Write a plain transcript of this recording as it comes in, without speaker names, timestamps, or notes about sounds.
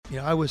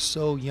I was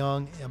so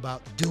young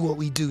about do what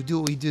we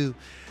do.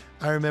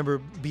 I remember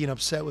being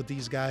upset with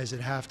these guys at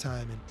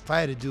halftime, and if I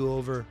had a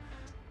do-over,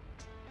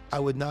 I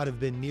would not have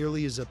been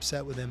nearly as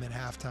upset with them at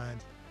halftime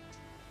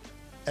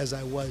as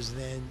I was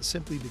then,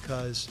 simply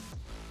because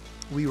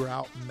we were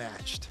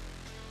outmatched.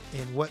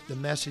 And what the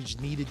message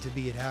needed to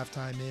be at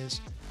halftime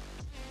is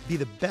be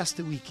the best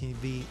that we can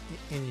be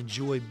and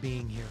enjoy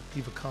being here.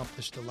 We've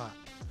accomplished a lot.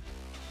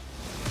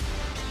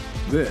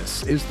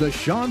 This is the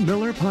Sean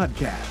Miller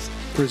Podcast,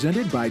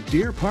 presented by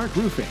Deer Park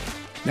Roofing.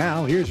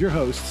 Now, here's your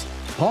hosts,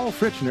 Paul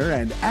Fritchner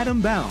and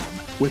Adam Baum,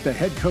 with the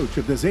head coach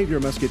of the Xavier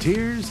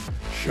Musketeers,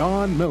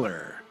 Sean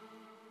Miller.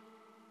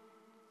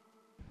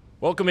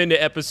 Welcome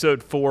into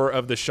episode 4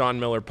 of the Sean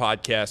Miller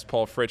Podcast.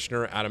 Paul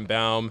Fritchner, Adam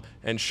Baum,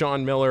 and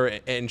Sean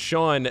Miller. And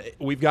Sean,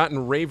 we've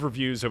gotten rave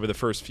reviews over the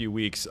first few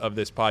weeks of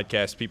this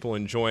podcast, people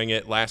enjoying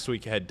it. Last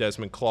week I had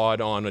Desmond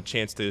Claude on, a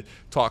chance to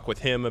talk with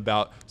him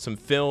about some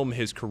film,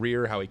 his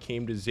career, how he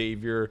came to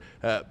Xavier.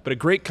 But a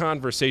great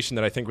conversation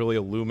that I think really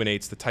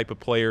illuminates the type of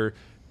player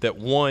that,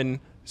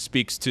 one,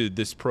 speaks to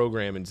this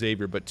program in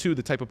Xavier, but two,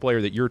 the type of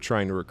player that you're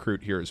trying to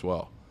recruit here as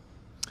well.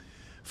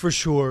 For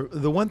sure.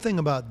 The one thing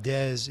about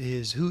Dez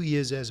is who he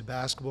is as a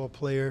basketball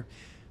player.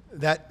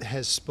 That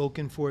has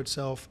spoken for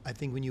itself. I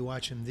think when you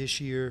watch him this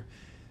year,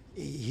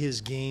 his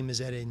game is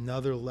at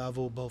another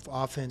level, both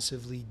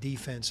offensively,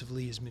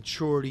 defensively, his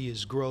maturity,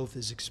 his growth,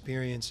 his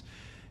experience.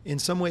 In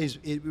some ways,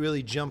 it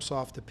really jumps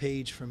off the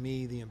page for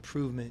me, the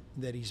improvement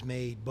that he's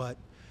made. But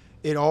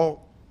it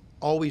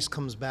always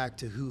comes back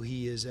to who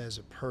he is as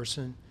a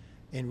person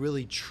and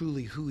really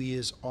truly who he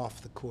is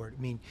off the court.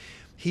 I mean,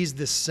 he's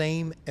the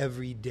same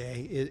every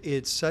day.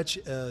 It's such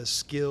a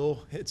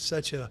skill. It's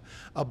such a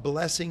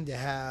blessing to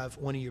have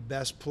one of your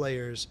best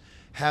players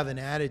have an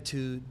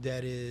attitude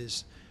that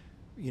is,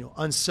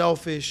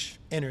 unselfish,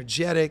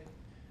 energetic,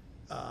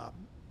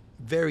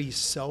 very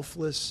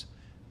selfless.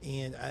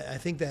 And I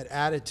think that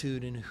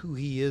attitude and who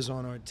he is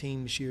on our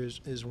team this year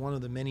is one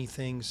of the many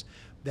things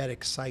that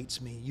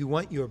excites me. You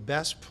want your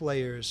best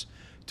players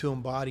to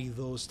embody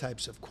those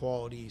types of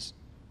qualities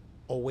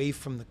away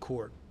from the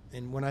court.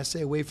 And when I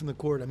say away from the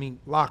court, I mean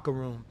locker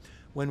room,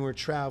 when we're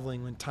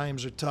traveling, when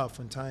times are tough,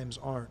 when times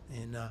aren't.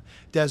 And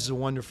Dez is a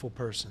wonderful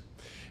person.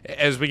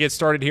 As we get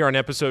started here on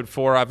episode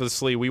 4,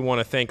 obviously we want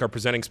to thank our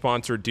presenting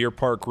sponsor, Deer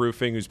Park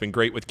Roofing, who's been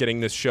great with getting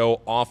this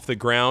show off the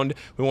ground.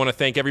 We want to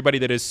thank everybody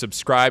that has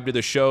subscribed to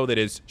the show, that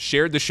has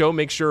shared the show.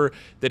 Make sure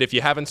that if you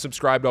haven't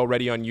subscribed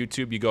already on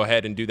YouTube, you go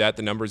ahead and do that.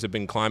 The numbers have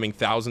been climbing.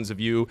 Thousands of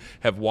you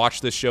have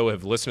watched this show,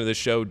 have listened to this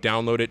show,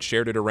 downloaded it,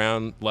 shared it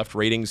around, left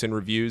ratings and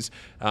reviews.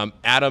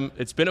 Adam,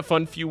 it's been a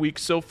fun few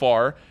weeks so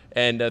far,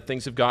 and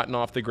things have gotten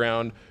off the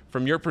ground.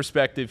 From your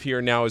perspective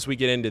here now, as we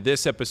get into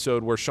this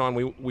episode where, Sean,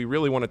 we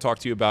really want to talk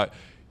to you about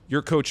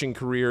your coaching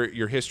career,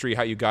 your history,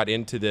 how you got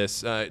into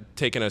this,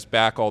 taking us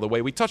back all the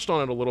way. We touched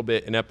on it a little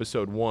bit in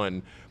episode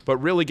 1, but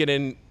really get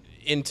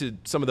into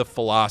some of the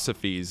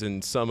philosophies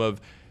and some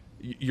of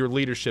your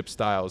leadership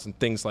styles and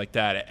things like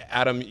that.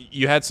 Adam,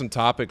 you had some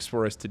topics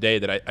for us today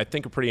that I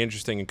think are pretty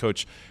interesting, and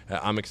Coach,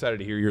 I'm excited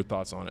to hear your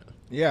thoughts on it.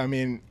 Yeah, I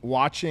mean,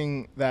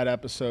 watching that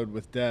episode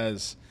with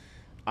Dez,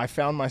 I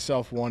found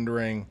myself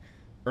wondering,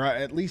 or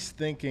at least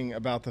thinking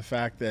about the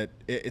fact that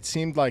it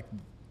seemed like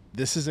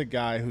this is a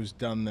guy who's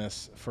done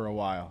this for a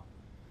while.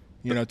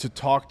 To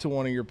talk to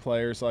one of your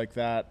players like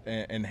that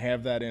and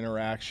have that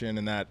interaction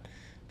and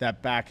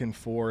that back and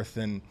forth.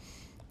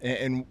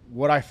 And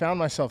what I found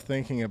myself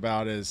thinking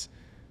about is,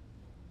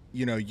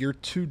 you're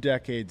 2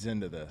 decades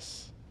into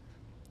this.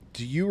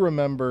 Do you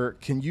remember,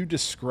 can you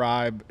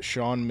describe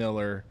Sean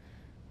Miller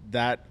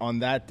that on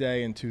that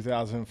day in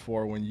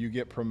 2004 when you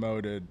get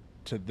promoted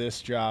to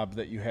this job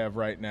that you have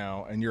right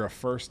now, and you're a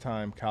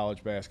first-time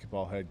college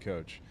basketball head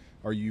coach?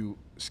 Are you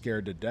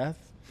scared to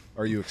death?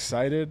 Are you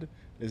excited?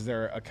 Is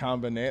there a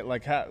combination?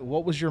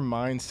 What was your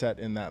mindset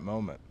in that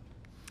moment?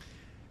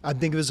 I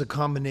think it was a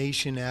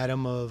combination,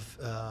 Adam, of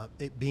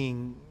it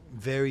being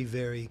very,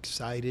 very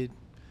excited,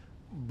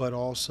 but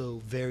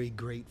also very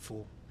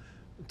grateful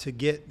to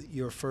get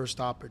your first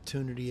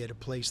opportunity at a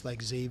place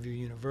like Xavier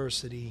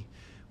University,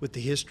 with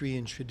the history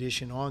and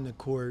tradition on the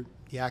court,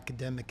 the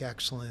academic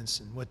excellence,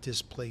 and what this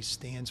place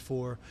stands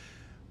for.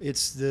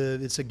 It's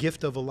a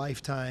gift of a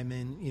lifetime,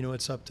 and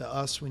it's up to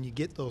us when you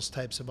get those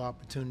types of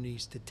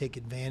opportunities to take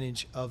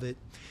advantage of it.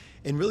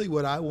 And really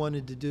what I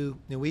wanted to do,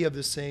 we have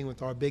this saying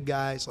with our big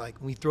guys, like,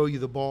 when we throw you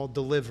the ball,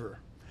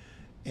 deliver.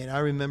 And I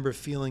remember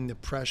feeling the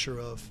pressure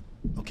of,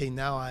 okay,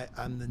 now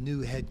I'm the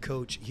new head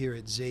coach here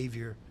at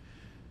Xavier.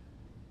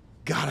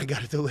 God, I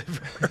got to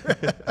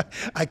deliver.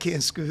 I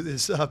can't screw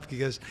this up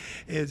because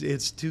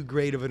it's too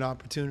great of an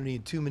opportunity,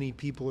 and too many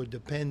people are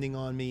depending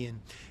on me,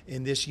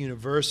 and this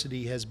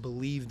university has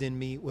believed in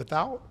me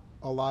without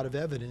a lot of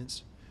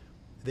evidence.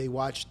 They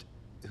watched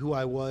who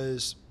I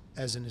was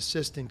as an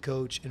assistant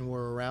coach and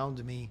were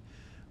around me,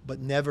 but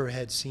never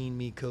had seen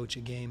me coach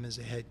a game as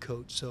a head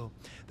coach. So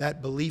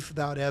that belief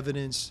without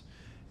evidence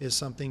is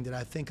something that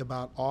I think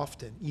about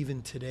often,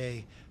 even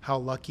today, how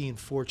lucky and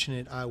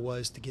fortunate I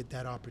was to get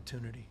that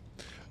opportunity.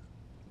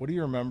 What do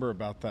you remember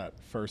about that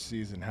first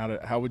season?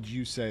 How would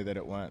you say that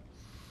it went?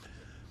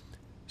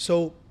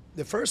 So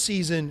the first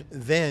season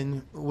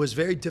then was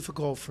very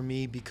difficult for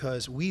me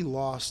because we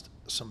lost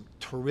some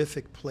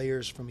terrific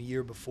players from a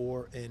year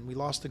before, and we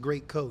lost a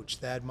great coach,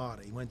 Thad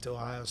Matta. He went to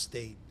Ohio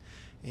State,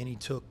 and he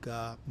took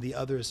the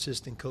other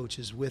assistant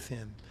coaches with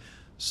him.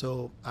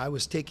 So I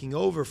was taking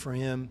over for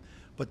him,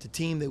 but the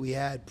team that we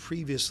had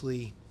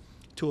previously,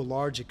 to a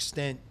large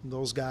extent,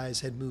 those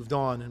guys had moved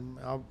on, and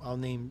I'll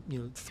name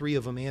 3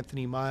 of them.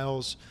 Anthony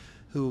Miles,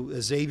 who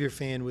a Xavier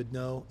fan would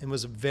know, and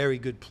was a very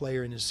good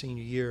player in his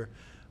senior year,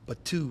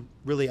 but 2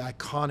 really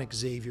iconic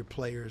Xavier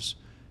players,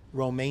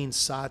 Romain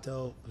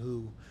Sato,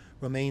 who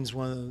remains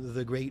one of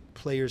the great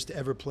players to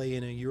ever play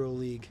in a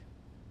EuroLeague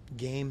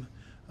game.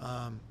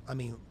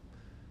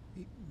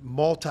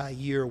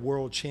 Multi-year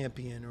world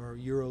champion, or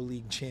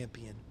EuroLeague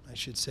champion, I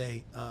should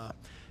say.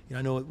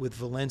 I know it with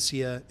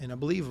Valencia, and I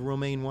believe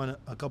Romain won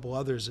a couple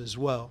others as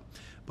well.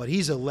 But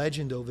he's a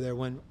legend over there.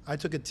 When I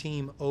took a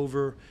team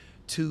over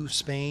to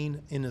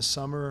Spain in the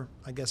summer,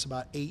 I guess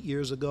about 8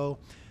 years ago,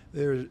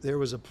 there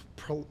was a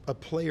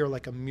player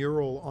like a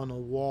mural on a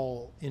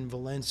wall in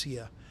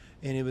Valencia,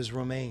 and it was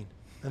Romain.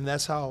 And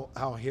that's how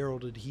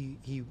heralded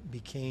he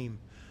became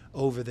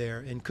over there,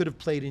 and could have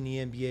played in the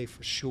NBA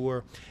for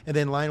sure. And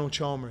then Lionel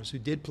Chalmers, who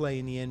did play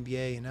in the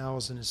NBA and now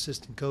is an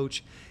assistant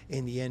coach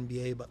in the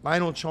NBA. But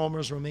Lionel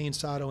Chalmers, Romain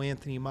Sato,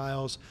 Anthony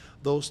Miles,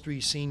 those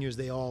 3 seniors,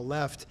 they all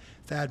left.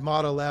 Thad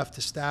Matta left,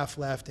 the staff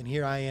left, and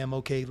here I am,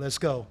 okay, let's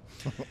go.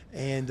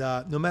 And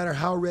no matter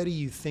how ready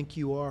you think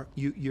you are,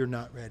 you're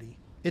not ready.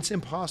 It's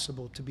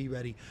impossible to be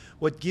ready.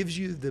 What gives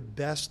you the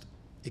best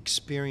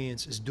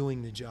experience is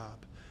doing the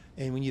job.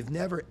 And when you've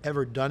never,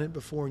 ever done it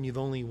before, and you've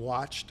only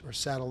watched or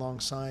sat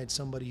alongside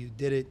somebody who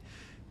did it,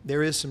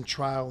 there is some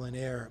trial and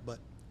error. But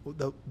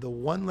the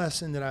one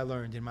lesson that I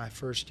learned in my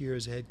first year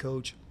as a head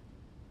coach,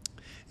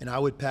 and I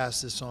would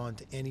pass this on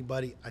to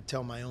anybody, I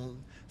tell my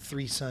own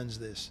 3 sons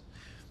this: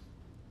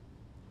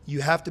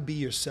 you have to be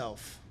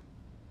yourself.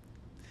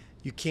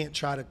 You can't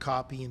try to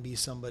copy and be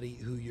somebody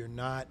who you're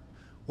not,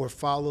 or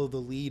follow the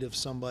lead of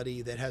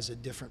somebody that has a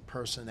different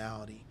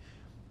personality.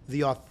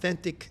 The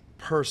authentic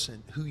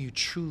person, who you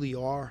truly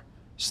are,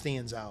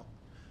 stands out.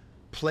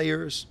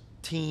 Players,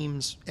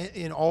 teams,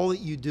 and all that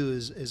you do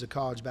as a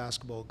college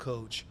basketball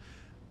coach,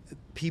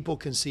 people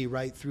can see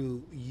right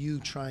through you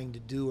trying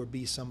to do or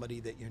be somebody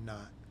that you're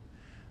not.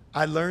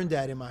 I learned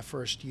that in my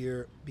first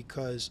year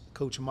because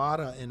Coach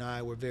Matta and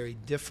I were very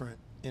different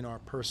in our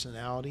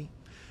personality,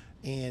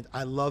 and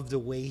I loved the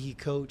way he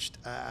coached.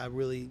 I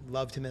really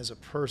loved him as a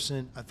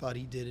person. I thought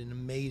he did an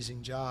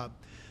amazing job.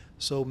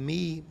 So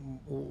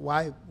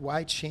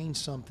why change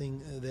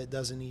something that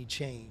doesn't need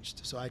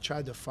changed? So I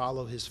tried to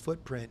follow his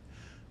footprint,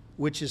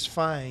 which is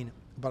fine,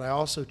 but I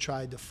also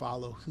tried to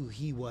follow who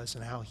he was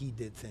and how he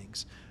did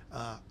things.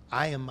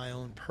 I am my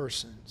own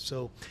person.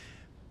 So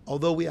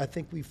although I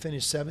think we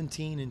finished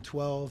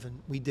 17-12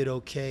 and we did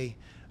okay,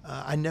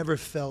 I never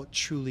felt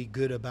truly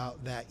good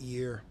about that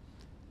year.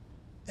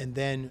 And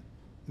then,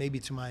 maybe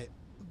to my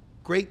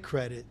great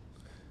credit,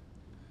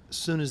 as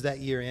soon as that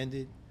year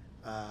ended,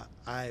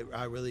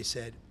 I really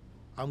said,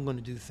 I'm going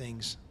to do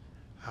things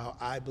how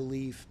I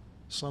believe.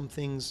 Some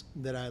things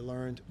that I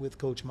learned with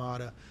Coach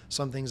Matta,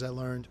 some things I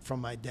learned from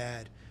my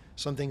dad,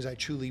 some things I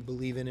truly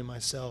believe in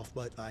myself,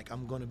 but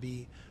I'm going to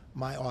be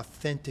my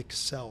authentic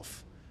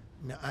self.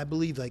 Now, I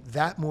believe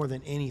that more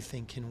than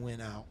anything can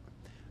win out.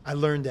 I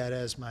learned that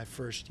as my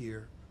first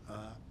year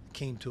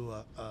came to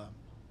a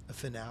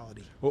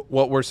finality.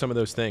 What were some of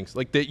those things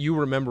that you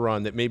remember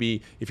on that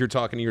maybe if you're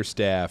talking to your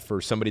staff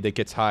or somebody that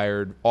gets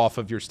hired off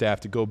of your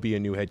staff to go be a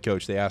new head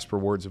coach, they ask for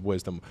words of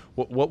wisdom?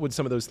 What would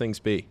some of those things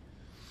be?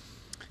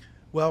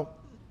 Well,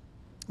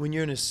 when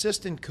you're an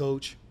assistant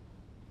coach,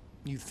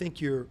 you think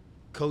you're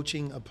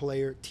coaching a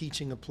player,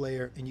 teaching a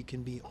player, and you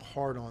can be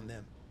hard on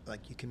them.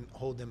 You can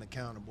hold them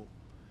accountable.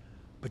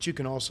 But you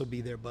can also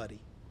be their buddy.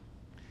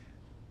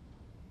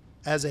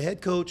 As a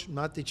head coach,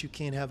 not that you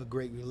can't have a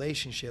great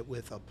relationship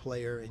with a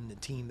player in the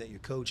team that you're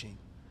coaching,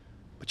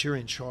 but you're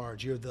in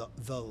charge. You're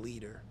the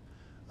leader.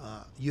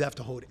 You have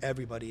to hold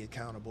everybody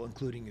accountable,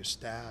 including your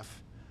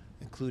staff,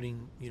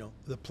 including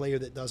the player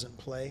that doesn't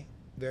play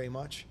very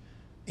much,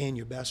 and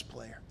your best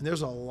player. And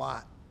there's a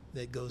lot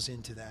that goes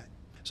into that.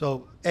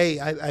 So,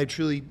 I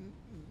truly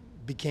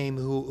became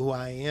who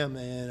I am,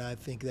 and I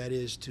think that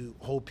is to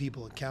hold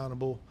people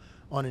accountable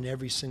on an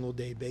every single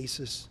day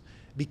basis.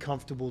 Be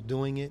comfortable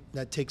doing it.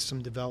 That takes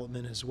some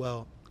development as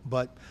well.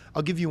 But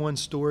I'll give you one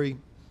story.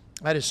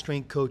 I had a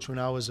strength coach when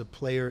I was a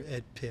player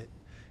at Pitt.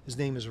 His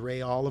name is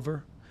Ray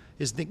Oliver.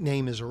 His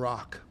nickname is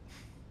Rock.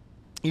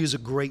 He was a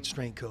great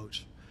strength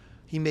coach.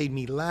 He made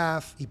me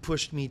laugh. He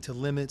pushed me to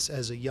limits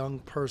as a young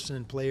person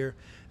and player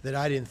that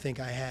I didn't think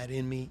I had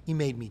in me. He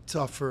made me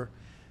tougher.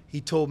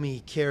 He told me he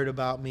cared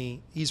about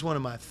me. He's one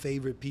of my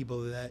favorite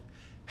people that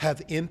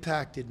have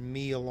impacted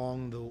me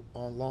along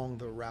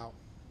the route.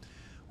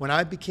 When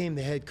I became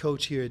the head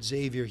coach here at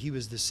Xavier, he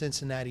was the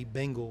Cincinnati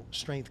Bengal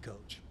strength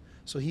coach.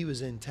 So he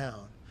was in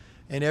town.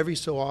 And every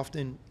so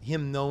often,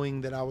 him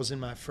knowing that I was in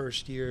my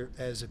first year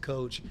as a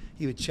coach,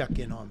 he would check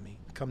in on me,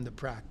 come to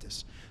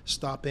practice,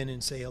 stop in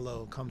and say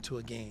hello, come to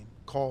a game,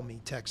 call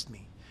me, text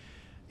me.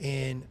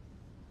 And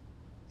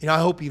I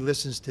hope he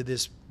listens to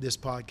this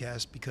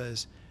podcast,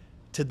 because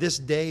to this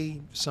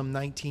day, some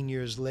 19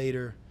 years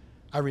later,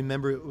 I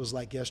remember it was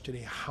like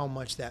yesterday how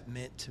much that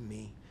meant to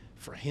me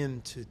for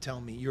him to tell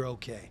me, you're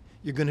okay,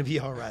 you're going to be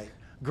all right,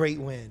 great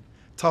win,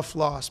 tough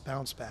loss,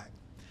 bounce back.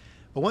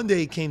 But one day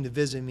he came to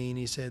visit me and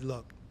he said,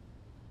 look,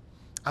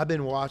 I've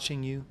been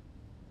watching you.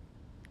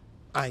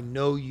 I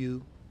know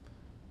you.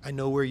 I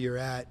know where you're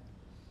at.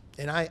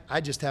 And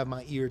I just have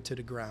my ear to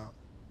the ground.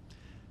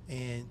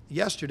 And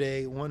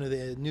yesterday, one of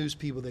the news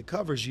people that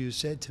covers you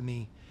said to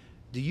me,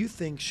 do you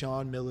think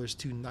Sean Miller's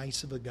too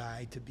nice of a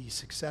guy to be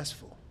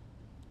successful?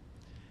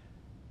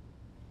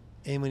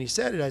 And when he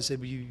said it, I said,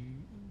 well,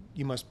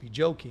 you must be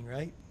joking,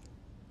 right?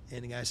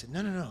 And the guy said,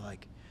 no,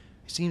 like,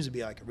 he seems to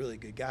be like a really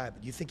good guy,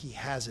 but you think he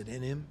has it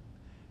in him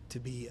to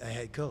be a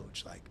head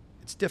coach? Like,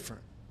 it's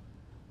different.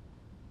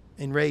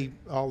 And Ray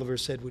Oliver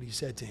said what he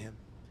said to him.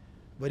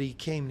 But he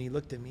came and he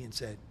looked at me and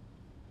said,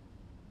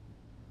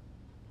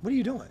 what are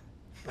you doing?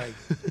 Like,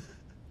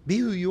 be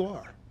who you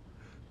are.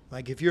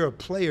 Like, if you're a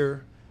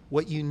player,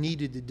 what you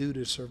needed to do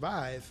to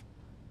survive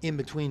in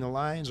between the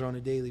lines or on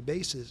a daily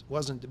basis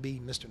wasn't to be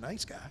Mr.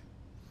 Nice Guy.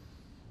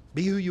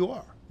 Be who you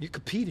are. You're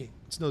competing.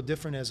 It's no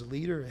different as a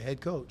leader, a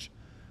head coach.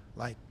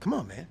 Like, come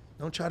on, man.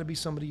 Don't try to be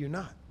somebody you're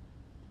not.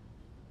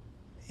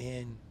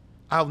 And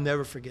I'll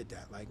never forget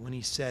that, like when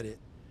he said it,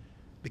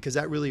 because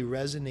that really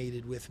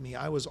resonated with me.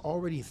 I was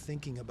already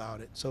thinking about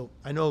it. So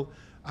I know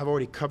I've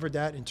already covered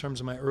that in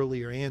terms of my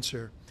earlier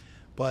answer,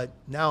 but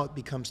now it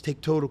becomes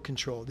take total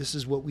control. This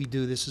is what we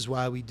do. This is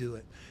why we do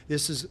it.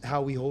 This is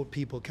how we hold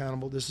people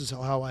accountable. This is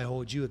how I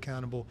hold you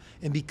accountable,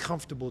 and be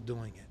comfortable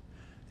doing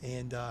it.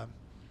 And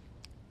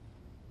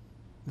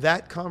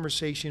that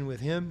conversation with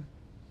him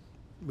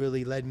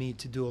really led me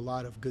to do a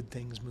lot of good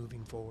things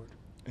moving forward.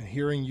 And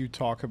hearing you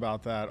talk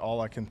about that,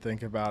 all I can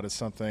think about is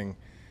something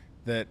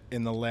that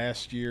in the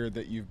last year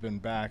that you've been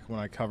back, when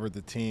I covered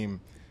the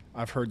team,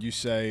 I've heard you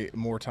say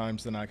more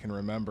times than I can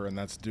remember, and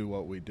that's do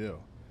what we do.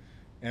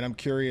 And I'm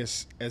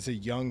curious, as a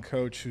young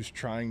coach who's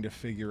trying to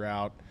figure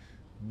out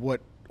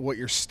what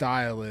your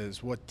style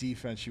is, what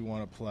defense you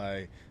want to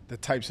play, the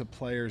types of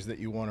players that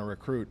you want to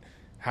recruit,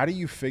 how do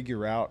you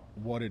figure out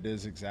what it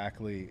is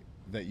exactly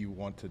that you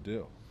want to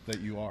do, that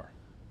you are?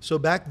 So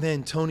back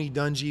then, Tony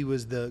Dungy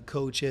was the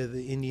coach of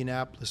the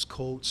Indianapolis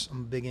Colts.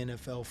 I'm a big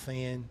NFL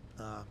fan.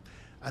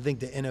 I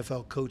think the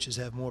NFL coaches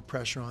have more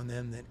pressure on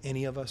them than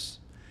any of us.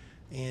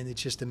 And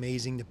it's just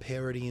amazing the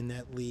parity in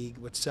that league.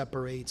 What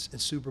separates a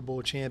Super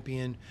Bowl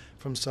champion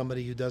from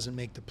somebody who doesn't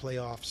make the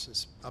playoffs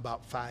is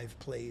about 5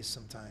 plays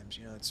sometimes.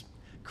 You know, it's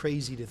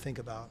crazy to think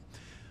about.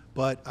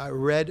 But I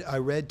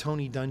read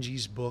Tony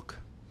Dungy's book.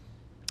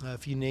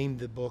 If you named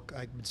the book,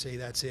 I would say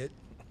that's it.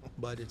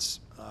 But it's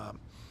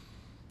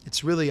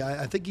really,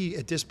 I think he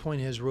at this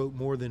point has wrote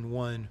more than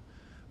one.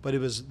 But it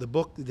was the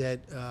book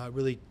that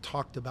really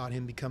talked about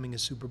him becoming a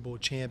Super Bowl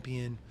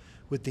champion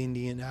with the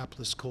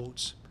Indianapolis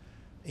Colts.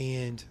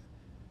 And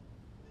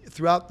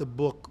throughout the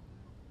book,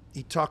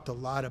 he talked a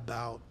lot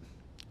about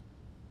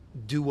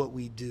do what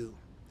we do.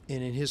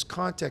 And in his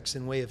context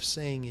and way of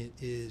saying it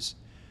is,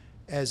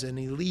 as an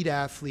elite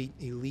athlete,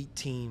 elite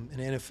team, an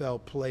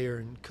NFL player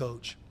and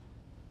coach,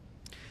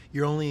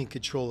 you're only in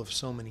control of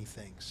so many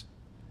things.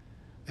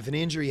 If an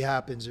injury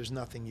happens, there's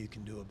nothing you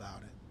can do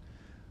about it.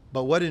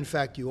 But what, in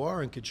fact, you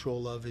are in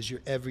control of is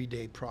your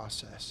everyday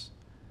process.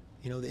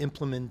 You know, the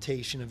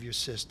implementation of your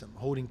system,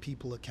 holding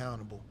people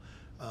accountable,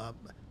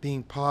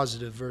 being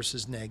positive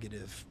versus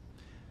negative,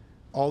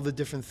 all the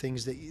different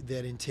things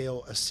that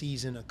entail a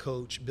season, a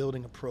coach,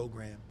 building a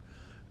program.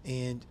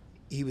 And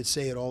he would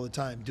say it all the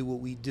time, do what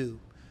we do.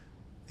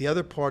 The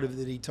other part of it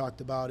that he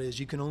talked about is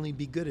you can only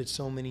be good at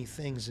so many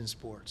things in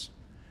sports.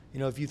 You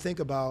know, if you think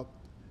about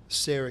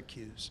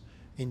Syracuse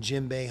and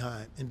Jim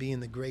Boeheim and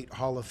being the great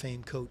Hall of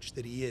Fame coach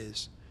that he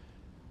is,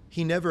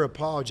 he never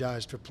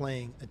apologized for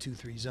playing a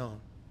 2-3 zone.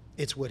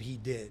 It's what he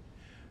did.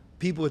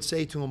 People would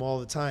say to him all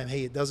the time,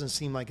 hey, it doesn't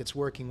seem like it's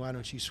working. Why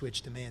don't you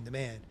switch to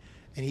man-to-man?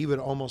 And he would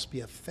almost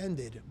be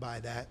offended by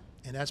that.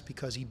 And that's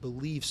because he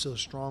believes so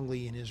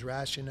strongly in his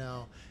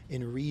rationale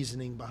and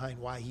reasoning behind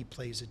why he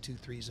plays a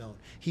 2-3 zone.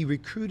 He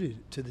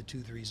recruited to the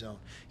 2-3 zone.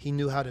 He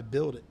knew how to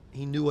build it.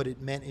 He knew what it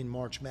meant in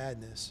March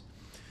Madness.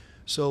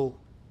 So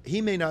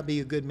he may not be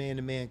a good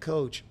man-to-man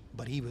coach,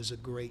 but he was a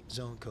great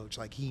zone coach.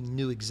 Like, he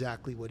knew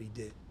exactly what he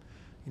did.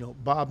 You know,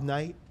 Bob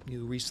Knight,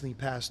 who recently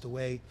passed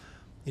away,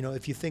 you know,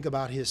 if you think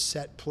about his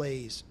set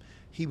plays,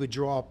 he would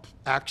draw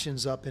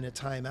actions up in a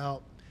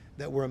timeout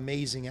that were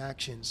amazing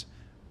actions.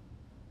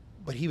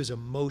 But he was a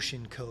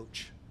motion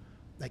coach.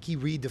 Like, he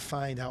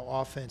redefined how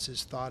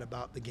offenses thought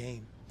about the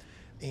game.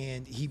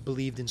 And he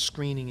believed in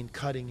screening and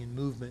cutting and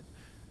movement.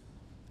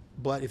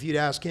 But if you'd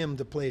ask him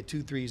to play a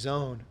 2-3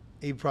 zone,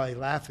 he'd probably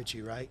laugh at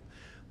you, right?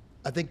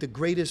 I think the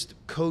greatest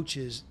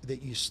coaches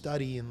that you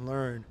study and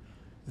learn,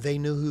 they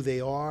know who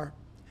they are,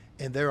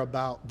 and they're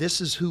about, this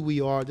is who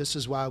we are, this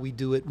is why we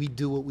do it, we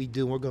do what we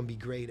do, and we're going to be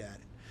great at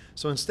it.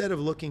 So instead of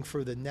looking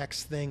for the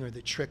next thing or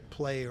the trick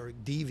play or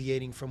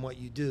deviating from what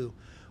you do,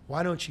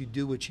 why don't you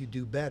do what you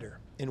do better?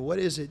 And what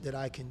is it that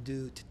I can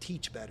do to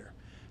teach better,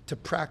 to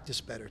practice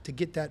better, to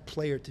get that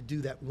player to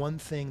do that one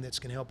thing that's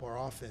going to help our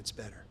offense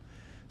better?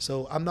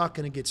 So I'm not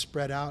going to get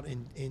spread out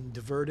and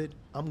diverted.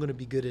 I'm going to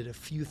be good at a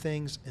few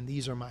things, and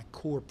these are my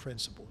core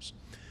principles.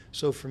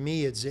 So for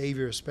me at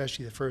Xavier,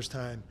 especially the first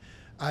time,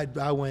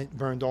 I went,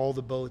 burned all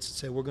the boats and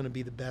said, we're going to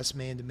be the best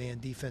man-to-man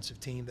defensive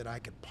team that I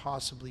could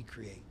possibly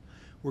create.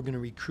 We're going to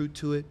recruit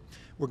to it.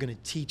 We're going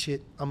to teach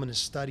it. I'm going to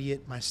study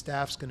it. My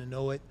staff's going to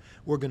know it.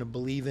 We're going to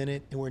believe in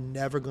it, and we're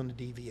never going to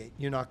deviate.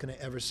 You're not going to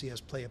ever see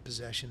us play a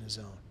possession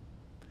zone.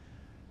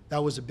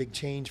 That was a big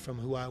change from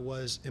who I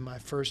was in my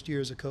first year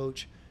as a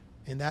coach,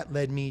 and that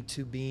led me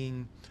to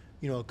being,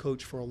 a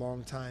coach for a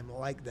long time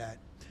like that.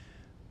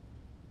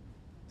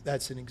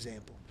 That's an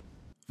example.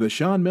 The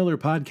Sean Miller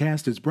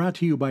Podcast is brought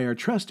to you by our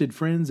trusted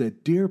friends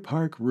at Deer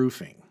Park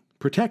Roofing.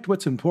 Protect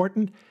what's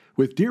important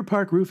with Deer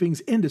Park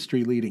Roofing's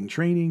industry-leading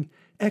training,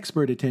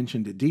 expert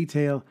attention to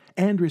detail,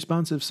 and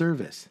responsive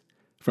service.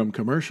 From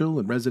commercial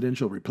and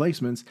residential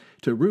replacements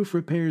to roof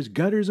repairs,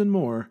 gutters, and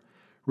more,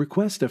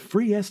 request a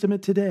free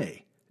estimate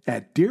today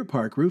at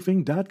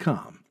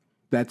deerparkroofing.com.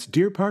 That's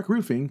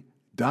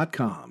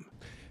deerparkroofing.com.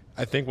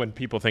 I think when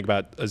people think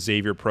about a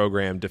Xavier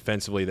program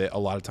defensively, a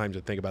lot of times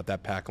they think about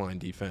that pack line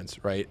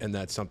defense, right? And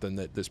that's something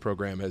that this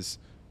program has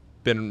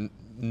been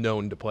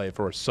known to play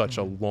for such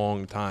a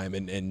long time,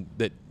 and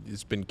that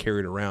it's been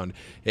carried around.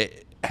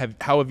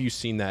 How have you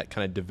seen that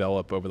kind of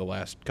develop over the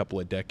last couple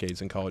of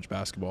decades in college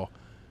basketball?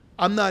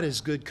 I'm not as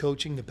good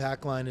coaching the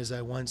pack line as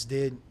I once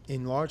did,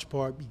 in large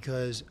part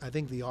because I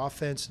think the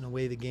offense and the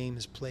way the game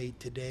is played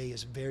today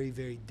is very,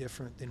 very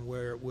different than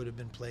where it would have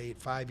been played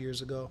 5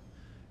 years ago,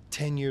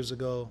 10 years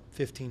ago,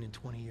 15 and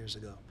 20 years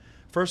ago.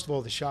 First of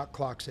all, the shot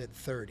clock's at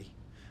 30.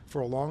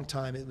 For a long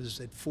time, it was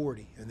at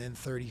 40 and then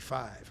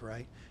 35,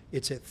 right?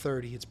 It's at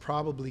 30. It's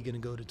probably going to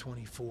go to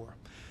 24.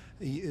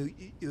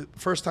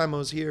 First time I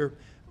was here,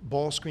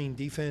 ball screen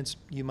defense,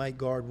 you might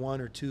guard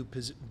one or two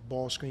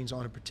ball screens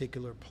on a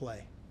particular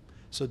play.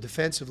 So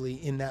defensively,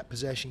 in that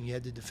possession, you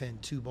had to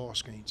defend 2 ball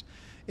screens.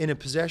 In a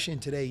possession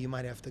today, you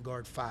might have to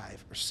guard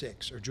 5 or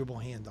 6 or dribble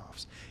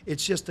handoffs.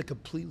 It's just a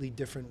completely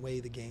different way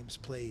the game's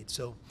played.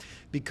 So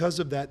because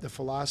of that, the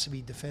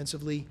philosophy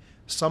defensively,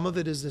 some of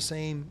it is the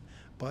same,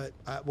 but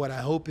what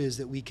I hope is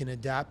that we can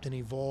adapt and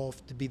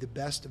evolve to be the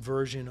best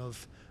version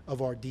of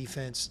our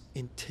defense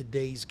in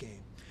today's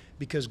game.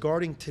 Because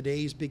guarding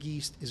today's Big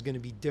East is going to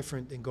be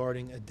different than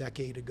guarding a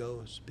decade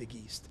ago's Big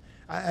East.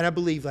 And I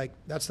believe,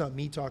 that's not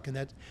me talking,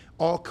 that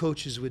all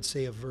coaches would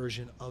say a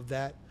version of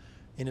that.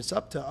 And it's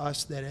up to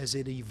us that as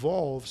it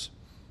evolves,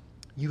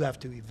 you have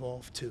to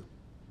evolve too.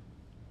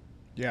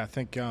 Yeah, I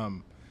think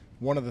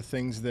one of the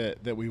things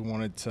that we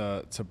wanted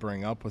to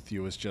bring up with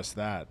you is just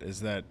that,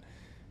 is that,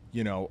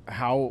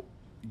 how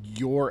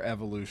your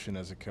evolution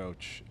as a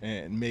coach,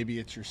 and maybe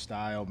it's your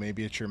style,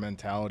 maybe it's your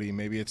mentality,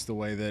 maybe it's the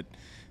way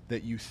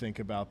that you think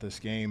about this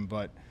game,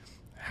 but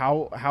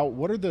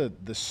what are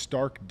the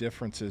stark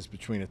differences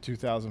between a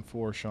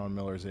 2004 Sean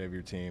Miller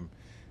Xavier team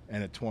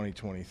and a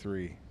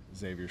 2023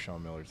 Xavier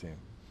Sean Miller team?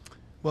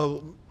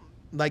 Well,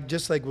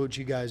 just like what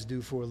you guys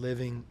do for a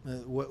living,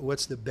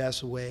 what's the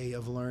best way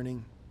of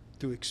learning?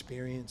 Through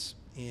experience.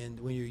 And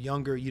when you're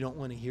younger, you don't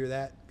want to hear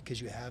that because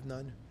you have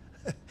none.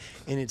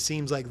 And it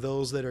seems like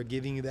those that are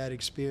giving you that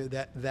experience,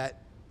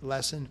 that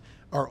lesson,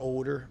 are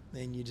older,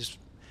 and you just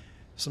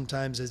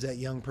sometimes as that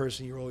young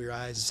person, you roll your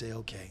eyes and say,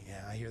 okay,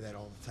 yeah, I hear that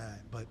all the time.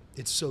 But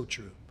it's so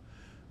true.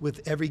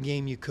 With every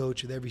game you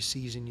coach, with every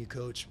season you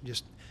coach,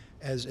 just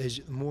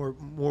as more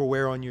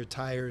wear on your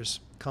tires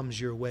comes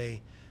your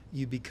way,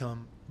 you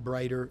become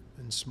brighter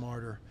and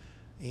smarter.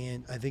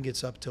 And I think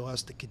it's up to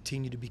us to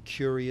continue to be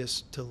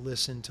curious, to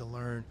listen, to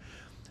learn.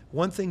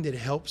 One thing that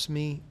helps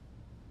me,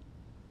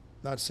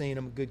 not saying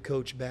I'm a good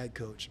coach, bad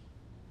coach,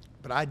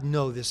 but I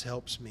know this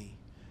helps me,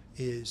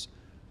 is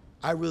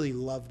I really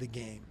love the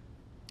game.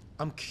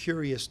 I'm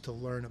curious to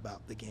learn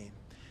about the game.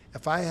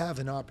 If I have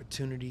an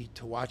opportunity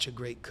to watch a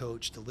great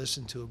coach, to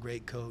listen to a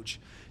great coach,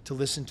 to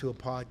listen to a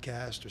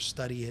podcast or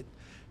study it,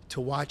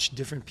 to watch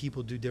different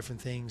people do different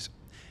things,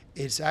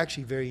 it's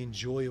actually very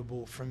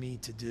enjoyable for me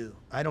to do.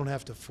 I don't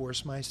have to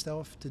force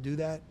myself to do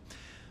that.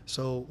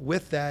 So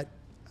with that,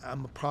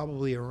 I'm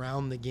probably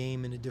around the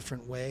game in a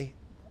different way,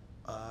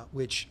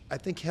 which I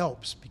think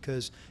helps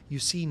because you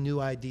see new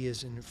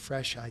ideas and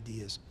fresh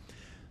ideas.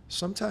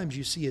 Sometimes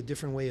you see a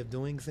different way of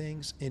doing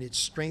things, and it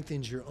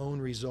strengthens your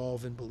own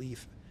resolve and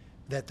belief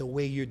that the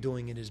way you're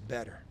doing it is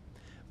better.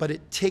 But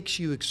it takes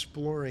you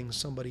exploring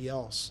somebody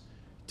else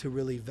to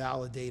really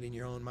validate in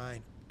your own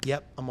mind,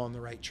 yep, I'm on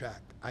the right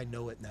track. I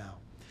know it now.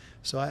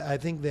 So I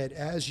think that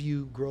as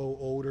you grow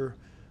older,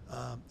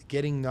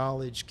 getting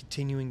knowledge,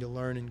 continuing to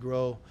learn and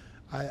grow,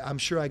 I'm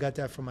sure I got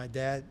that from my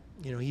dad.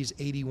 He's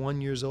 81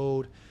 years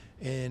old,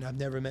 and I've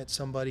never met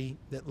somebody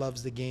that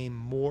loves the game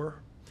more,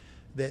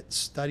 that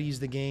studies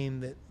the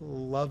game, that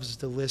loves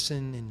to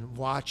listen and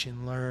watch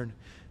and learn.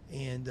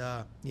 And,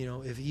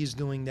 if he's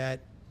doing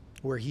that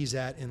where he's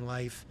at in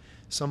life,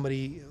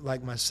 somebody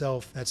like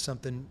myself, that's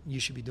something you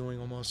should be doing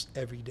almost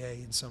every day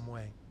in some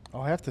way.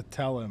 I'll have to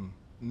tell him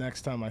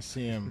next time I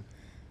see him,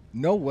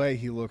 no way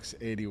he looks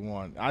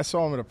 81. I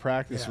saw him at a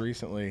practice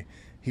recently.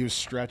 He was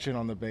stretching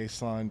on the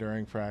baseline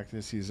during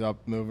practice. He's up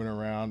moving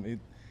around.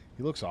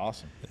 He looks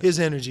awesome. His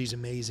energy is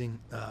amazing,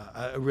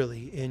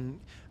 really. And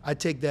I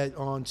take that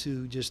on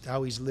to just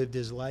how he's lived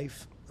his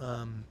life.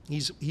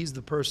 He's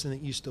the person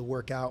that used to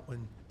work out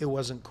when it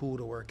wasn't cool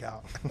to work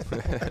out.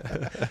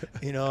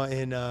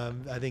 And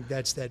I think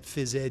that's that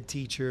phys ed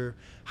teacher,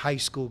 high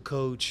school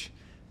coach,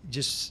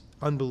 just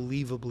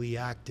unbelievably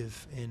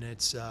active. And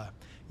it's,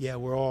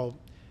 we're all,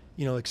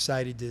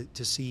 excited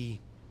to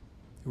see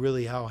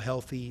really how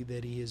healthy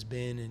that he has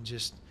been and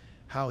just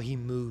how he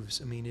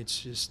moves. I mean, it's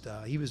just,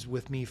 he was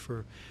with me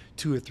for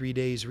 2 or 3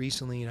 days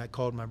recently, and I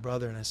called my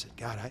brother and I said,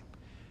 God,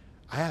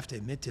 I have to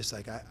admit this,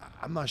 like,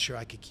 I'm not sure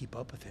I could keep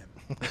up with him.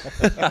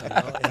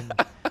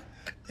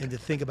 And to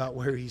think about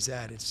where he's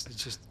at, it's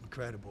just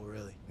incredible,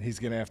 really. He's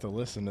going to have to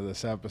listen to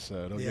this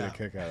episode. He'll get a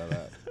kick out of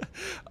that.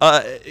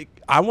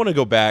 I want to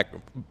go back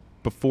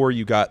before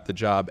you got the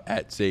job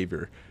at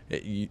Xavier.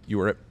 You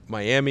were at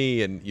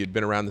Miami and you'd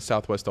been around the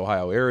Southwest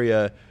Ohio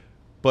area.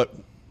 But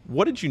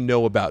what did you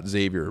know about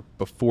Xavier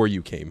before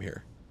you came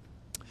here?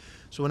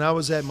 So when I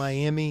was at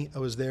Miami, I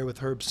was there with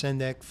Herb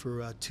Sendek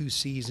for 2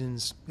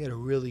 seasons. We had a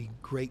really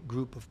great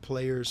group of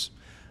players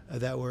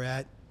that were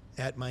at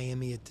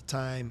Miami at the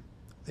time.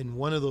 In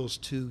one of those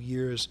 2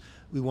 years,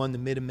 we won the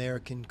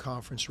Mid-American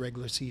Conference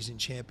regular season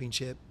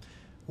championship,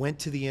 went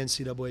to the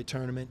NCAA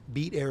tournament,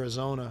 beat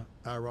Arizona,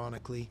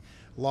 ironically,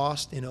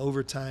 lost in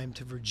overtime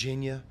to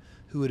Virginia,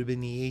 who would have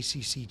been the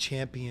ACC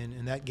champion,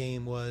 and that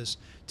game was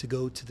to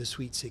go to the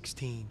Sweet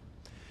 16.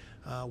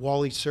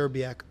 Wally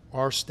Serbiak,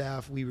 our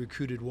staff, we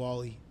recruited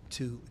Wally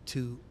to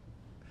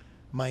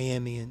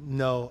Miami. And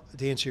no,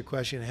 to answer your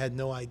question, I had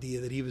no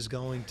idea that he was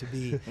going to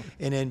be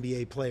an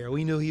NBA player.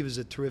 We knew he was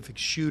a terrific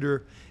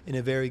shooter and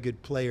a very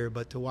good player,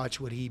 but to watch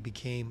what he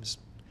became was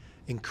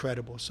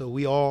incredible. So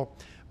we all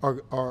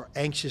are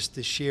anxious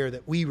to share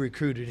that we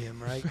recruited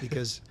him, right?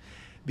 Because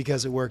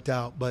it worked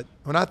out. But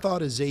when I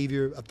thought of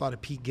Xavier, I thought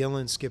of Pete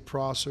Gillen, Skip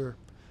Prosser,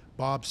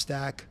 Bob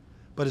Stack,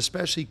 but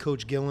especially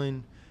Coach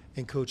Gillen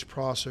and Coach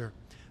Prosser.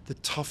 The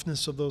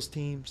toughness of those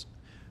teams,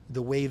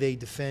 the way they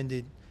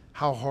defended,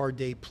 how hard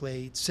they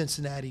played.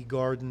 Cincinnati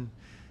Gardens,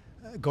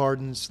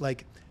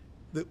 like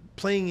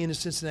playing in the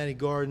Cincinnati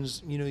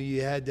Gardens,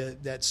 you had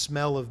that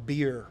smell of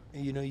beer.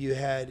 You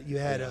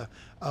had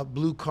a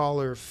blue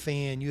collar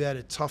fan. You had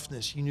a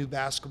toughness. You knew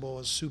basketball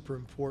was super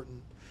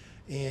important,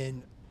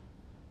 and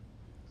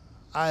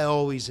I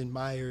always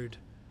admired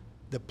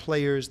the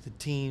players, the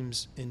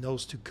teams, and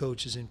those 2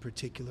 coaches in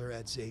particular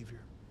at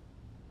Xavier.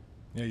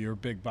 Yeah, you're a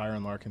big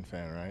Byron Larkin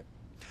fan, right?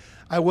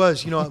 I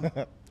was.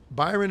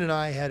 Byron and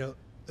I had a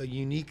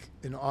unique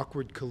and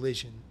awkward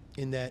collision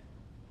in that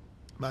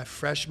my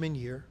freshman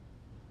year,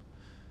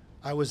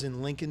 I was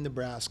in Lincoln,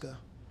 Nebraska,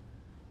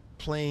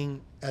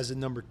 playing as a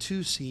number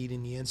 2 seed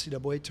in the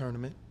NCAA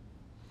tournament.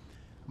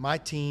 My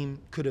team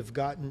could have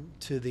gotten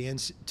to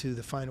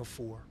the Final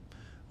Four.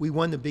 We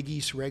won the Big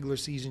East regular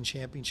season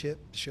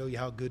championship to show you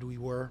how good we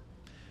were.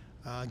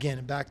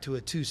 Again, back to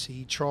a 2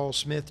 seed, Charles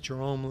Smith,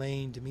 Jerome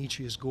Lane,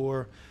 Demetrius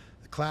Gore.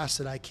 The class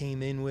that I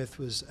came in with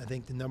was, I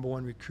think, the number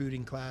 1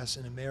 recruiting class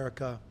in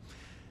America.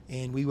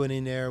 And we went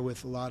in there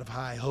with a lot of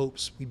high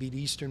hopes. We beat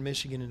Eastern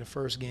Michigan in the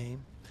first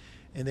game.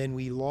 And then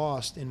we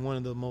lost in one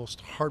of the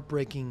most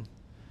heartbreaking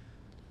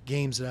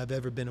games that I've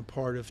ever been a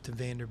part of to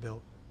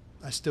Vanderbilt.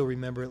 I still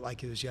remember it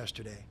like it was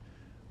yesterday.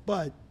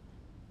 But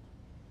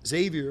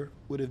Xavier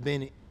would have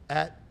been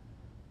at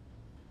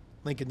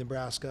Lincoln,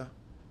 Nebraska,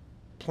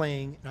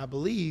 playing, and I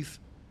believe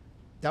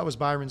that was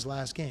Byron's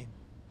last game.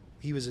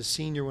 He was a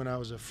senior when I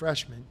was a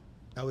freshman.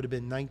 That would have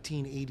been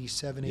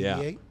 1987,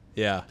 88.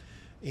 Yeah.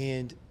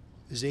 And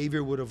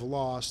Xavier would have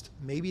lost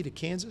maybe to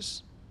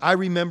Kansas. I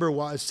remember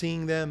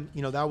seeing them,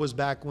 that was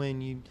back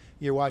when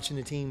you're watching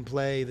the team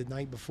play the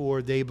night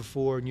before, day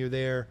before, and you're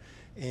there,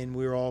 and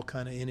we were all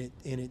kind of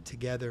in it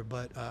together.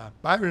 But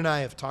Byron and I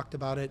have talked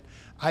about it.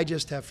 I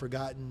just have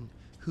forgotten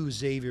who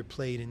Xavier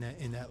played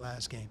in that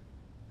last game.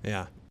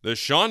 Yeah. The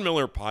Sean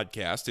Miller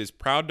Podcast is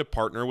proud to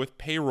partner with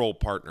Payroll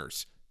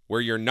Partners, where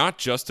you're not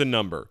just a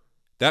number.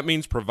 That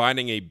means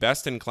providing a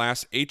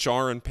best-in-class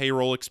HR and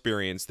payroll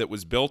experience that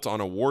was built on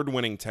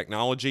award-winning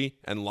technology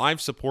and live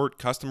support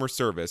customer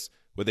service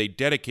with a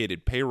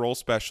dedicated payroll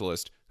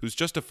specialist who's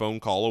just a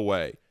phone call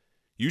away.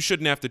 You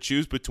shouldn't have to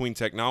choose between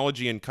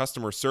technology and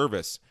customer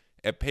service.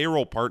 At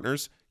Payroll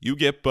Partners, you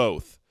get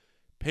both.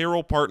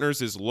 Payroll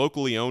Partners is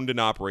locally owned and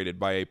operated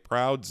by a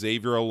proud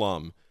Xavier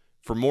alum.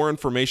 For more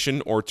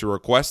information or to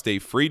request a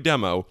free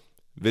demo,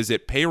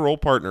 visit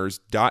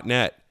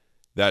payrollpartners.net.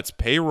 That's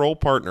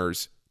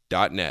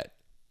payrollpartners.net.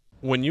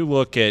 When you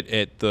look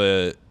at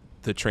the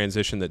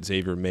transition that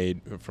Xavier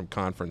made from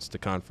conference to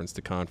conference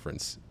to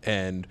conference,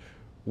 and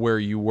where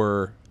you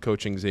were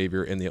coaching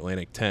Xavier in the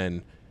Atlantic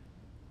 10,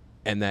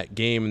 and that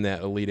game in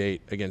that Elite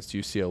Eight against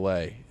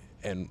UCLA,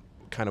 and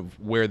kind of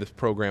where the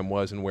program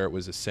was and where it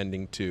was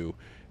ascending to.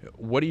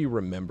 What do you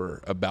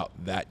remember about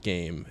that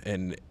game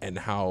and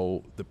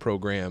how the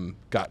program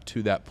got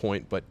to that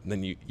point, but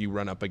then you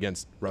run up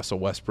against Russell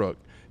Westbrook,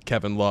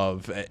 Kevin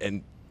Love,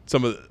 and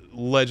some of the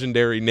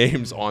legendary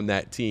names on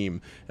that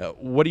team.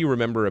 What do you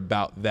remember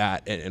about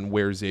that and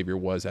where Xavier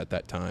was at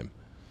that time?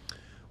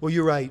 Well,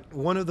 you're right.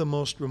 One of the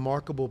most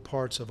remarkable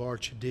parts of our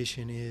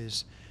tradition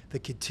is the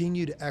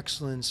continued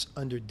excellence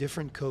under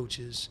different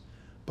coaches,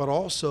 but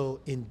also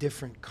in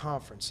different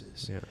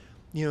conferences. Yeah.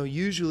 You know,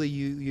 usually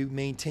you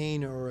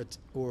maintain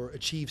or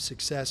achieve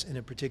success in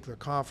a particular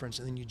conference,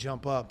 and then you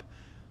jump up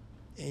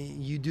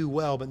and you do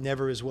well, but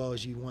never as well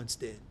as you once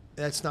did.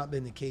 That's not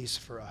been the case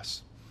for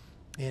us.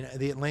 And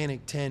the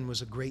Atlantic 10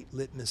 was a great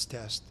litmus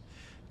test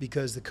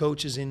because the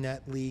coaches in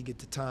that league at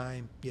the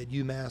time, you had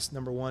UMass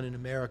 #1 in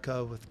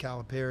America with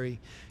Calipari,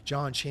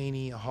 John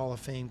Chaney, a Hall of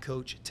Fame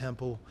coach at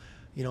Temple.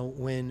 You know,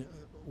 when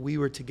we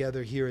were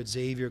together here at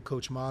Xavier,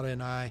 Coach Mata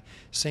and I,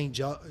 St.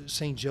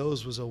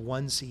 Joe's was a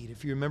 1 seed.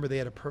 If you remember, they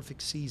had a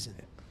perfect season.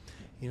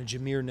 You know,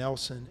 Jameer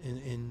Nelson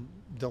and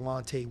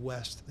Delonte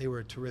West, they were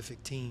a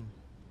terrific team.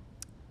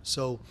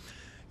 So,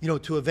 you know,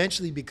 to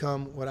eventually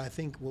become what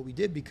we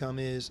did become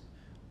is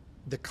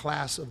the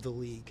class of the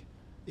league.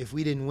 If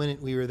we didn't win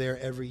it, we were there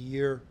every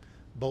year,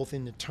 both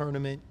in the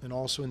tournament and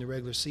also in the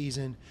regular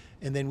season.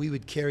 And then we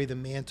would carry the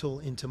mantle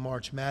into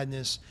March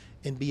Madness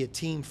and be a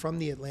team from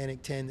the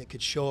Atlantic 10 that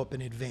could show up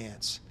in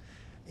advance.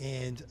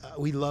 And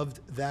we loved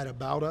that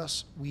about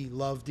us. We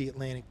loved the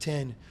Atlantic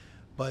 10.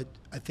 But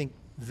I think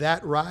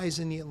that rise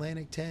in the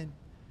Atlantic 10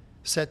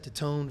 set the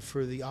tone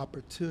for the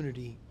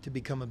opportunity to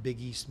become a Big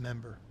East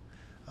member.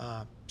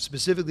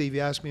 Specifically, if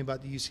you ask me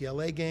about the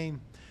UCLA game,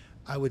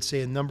 I would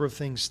say a number of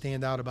things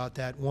stand out about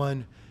that.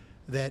 One,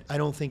 that I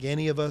don't think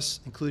any of us,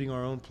 including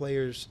our own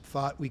players,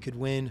 thought we could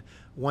win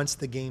once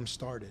the game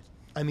started.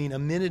 I mean, a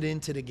minute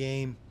into the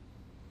game,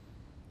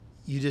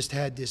 you just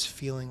had this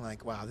feeling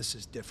like, wow, this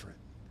is different.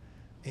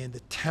 And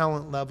the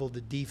talent level,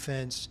 the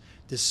defense,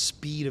 the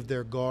speed of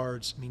their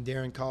guards. I mean,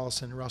 Darren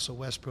Collison, Russell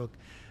Westbrook,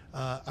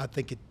 I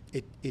think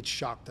it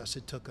shocked us.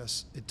 It took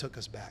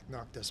us back,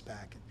 knocked us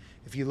back.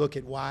 If you look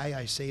at why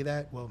I say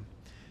that, well,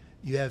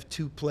 you have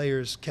 2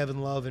 players,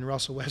 Kevin Love and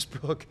Russell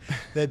Westbrook,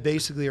 that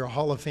basically are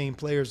Hall of Fame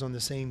players on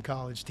the same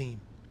college team,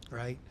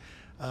 right?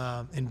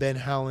 And Ben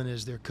Howland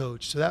is their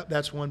coach. So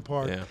that's one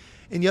part. Yeah.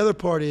 And the other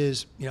part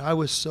is, you know, I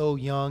was so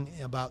young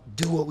about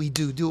do what we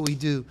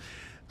do.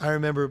 I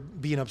remember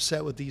being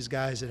upset with these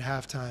guys at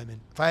halftime. And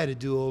if I had a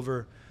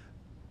do-over,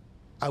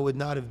 I would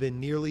not have been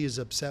nearly as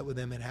upset with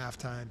them at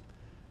halftime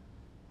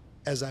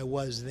as I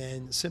was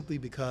then, simply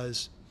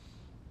because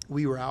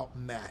we were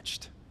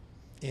outmatched.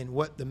 And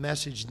what the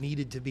message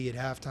needed to be at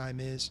halftime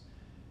is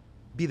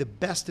be the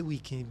best that we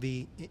can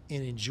be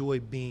and enjoy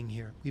being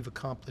here. We've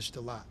accomplished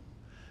a lot.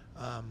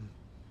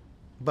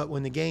 But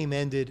when the game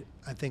ended,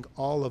 I think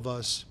all of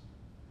us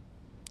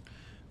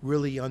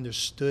really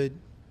understood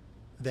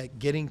that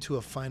getting to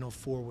a Final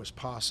Four was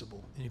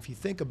possible. And if you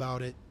think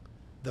about it,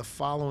 the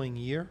following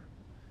year,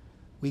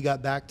 we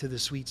got back to the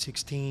Sweet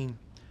 16,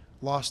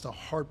 lost a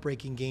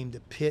heartbreaking game to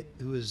Pitt,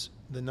 who was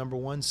the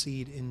 #1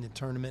 seed in the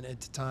tournament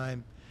at the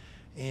time,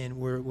 and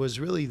was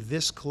really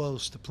this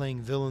close to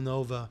playing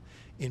Villanova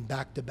in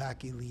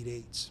back-to-back Elite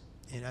Eights.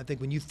 And I think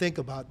when you think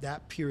about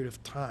that period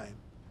of time,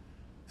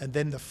 and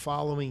then the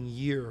following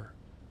year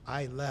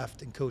I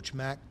left and Coach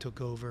Mack took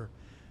over,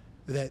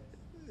 that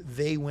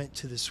they went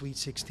to the Sweet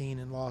 16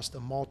 and lost a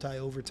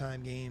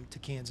multi-overtime game to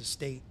Kansas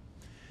State.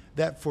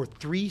 That for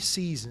 3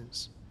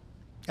 seasons,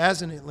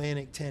 as an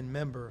Atlantic 10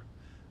 member,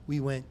 we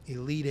went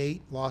Elite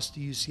Eight, lost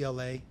to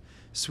UCLA,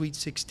 Sweet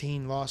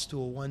 16, lost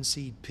to a 1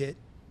 seed Pitt,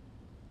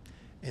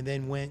 and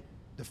then went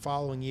the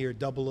following year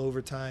double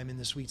overtime in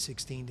the Sweet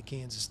 16 to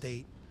Kansas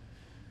State.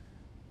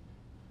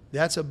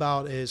 That's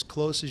about as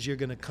close as you're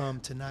going to come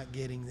to not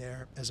getting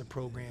there as a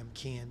program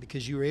can,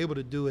 because you were able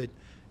to do it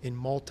in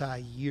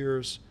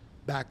multi-years,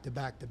 back to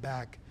back to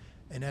back,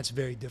 and that's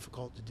very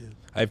difficult to do.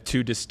 I have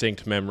 2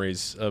 distinct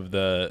memories of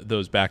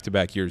those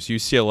back-to-back years.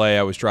 UCLA,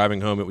 I was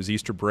driving home. It was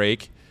Easter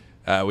break.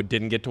 We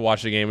didn't get to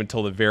watch the game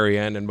until the very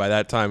end, and by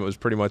that time it was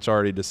pretty much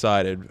already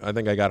decided. I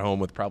think I got home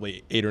with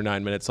probably 8 or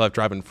 9 minutes left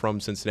driving from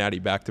Cincinnati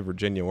back to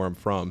Virginia, where I'm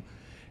from.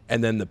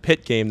 And then the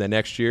Pitt game the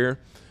next year,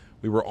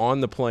 we were on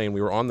the plane.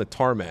 We were on the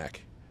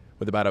tarmac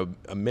with about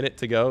a minute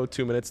to go,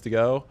 2 minutes to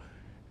go,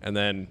 and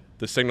then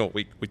the signal,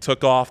 we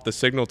took off. The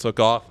signal took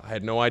off. I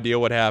had no idea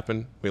what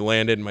happened. We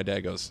landed, and my dad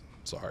goes,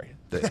 sorry,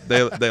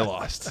 they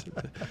lost.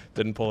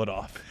 Didn't pull it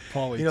off.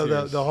 Paulie, you know,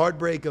 tears. the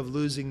heartbreak of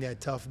losing that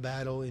tough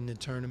battle in the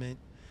tournament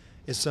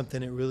is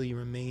something that really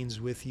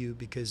remains with you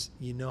because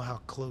you know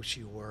how close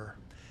you were.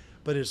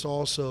 But it's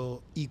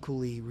also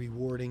equally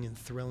rewarding and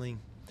thrilling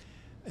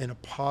in a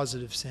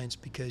positive sense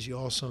because you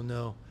also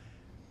know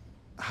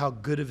how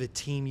good of a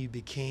team you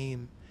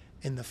became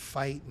in the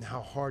fight and how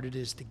hard it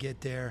is to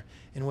get there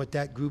and what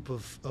that group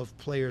of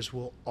players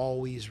will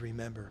always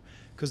remember.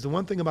 Because the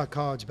one thing about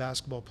college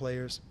basketball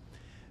players,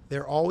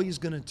 they're always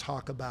going to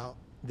talk about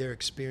their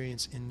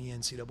experience in the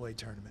NCAA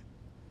tournament.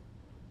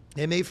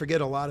 They may forget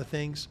a lot of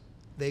things,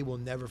 they will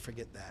never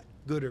forget that,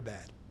 good or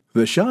bad.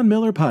 The Sean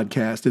Miller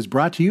Podcast is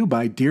brought to you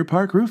by Deer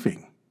Park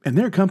Roofing, and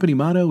their company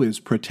motto is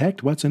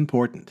protect what's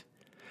important.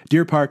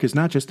 Deer Park is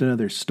not just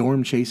another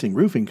storm-chasing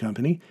roofing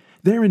company.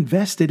 They're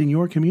invested in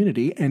your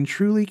community and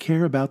truly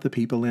care about the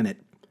people in it.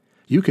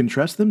 You can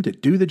trust them to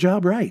do the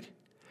job right.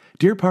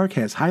 Deer Park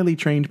has highly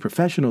trained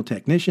professional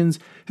technicians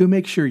who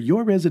make sure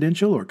your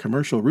residential or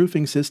commercial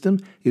roofing system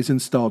is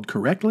installed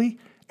correctly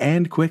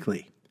and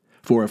quickly.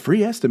 For a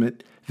free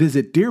estimate,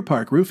 visit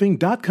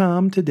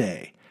deerparkroofing.com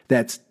today.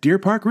 That's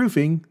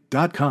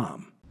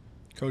deerparkroofing.com.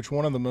 Coach,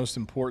 one of the most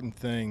important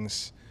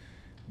things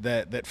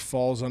that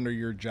falls under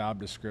your job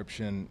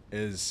description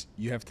is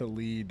you have to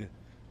lead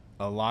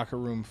a locker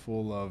room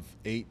full of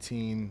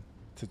 18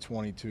 to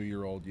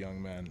 22-year-old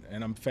young men.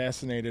 And I'm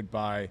fascinated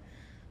by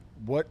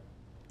what,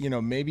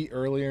 maybe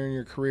earlier in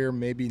your career,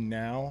 maybe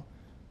now,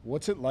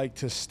 what's it like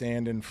to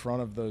stand in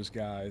front of those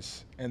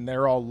guys and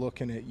they're all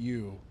looking at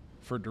you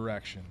for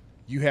direction?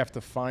 You have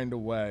to find a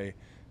way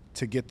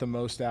to get the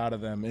most out of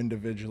them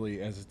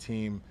individually as a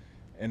team,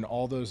 and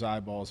all those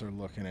eyeballs are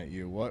looking at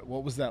you.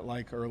 What was that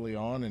like early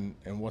on,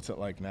 and what's it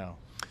like now?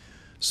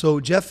 So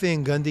Jeff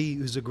Van Gundy,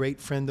 who's a great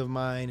friend of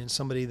mine and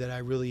somebody that I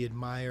really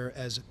admire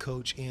as a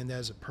coach and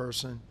as a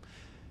person,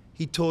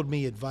 he told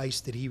me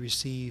advice that he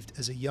received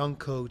as a young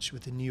coach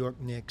with the New York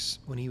Knicks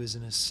when he was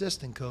an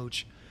assistant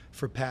coach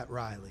for Pat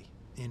Riley.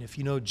 And if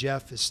you know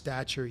Jeff, his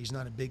stature, he's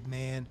not a big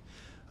man.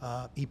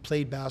 He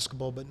played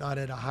basketball, but not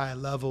at a high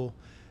level.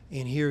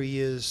 And here he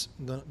is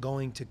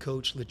going to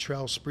coach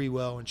Latrell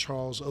Sprewell and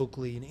Charles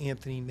Oakley and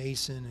Anthony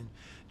Mason and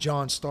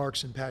John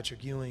Starks and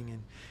Patrick Ewing.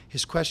 And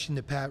his question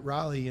to Pat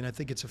Riley, and I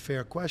think it's a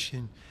fair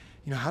question,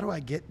 how do I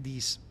get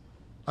these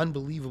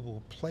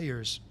unbelievable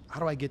players, how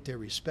do I get their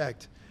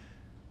respect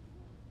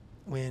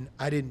when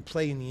I didn't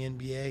play in the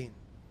NBA?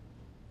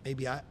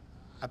 Maybe I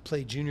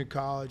played junior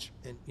college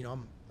and,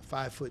 I'm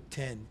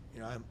 5'10",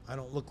 I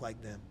don't look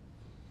like them.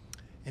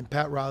 And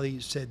Pat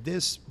Riley said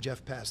this,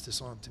 Jeff passed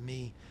this on to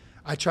me.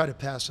 I try to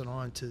pass it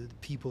on to the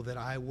people that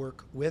I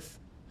work with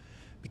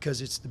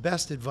because it's the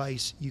best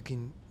advice you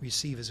can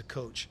receive as a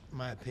coach, in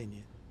my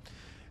opinion.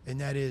 And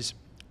that is,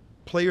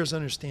 players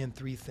understand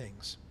three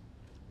things: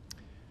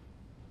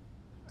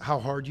 how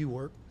hard you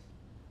work.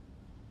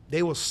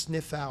 They will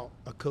sniff out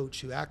a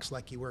coach who acts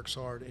like he works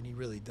hard and he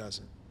really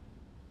doesn't.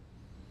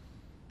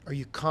 Are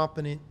you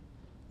competent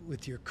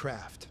with your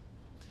craft?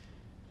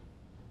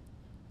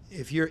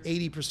 If you're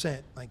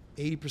 80%, like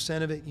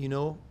 80% of it,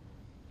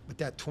 but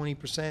that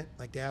 20%,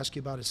 like they ask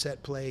you about a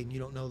set play and you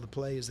don't know the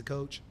play as the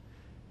coach,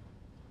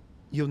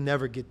 you'll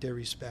never get their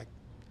respect.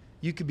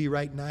 You could be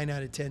right 9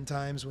 out of 10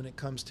 times when it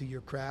comes to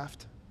your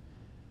craft,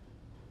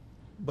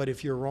 but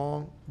if you're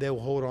wrong, they'll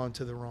hold on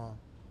to the wrong.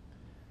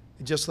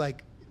 And just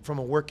like from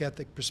a work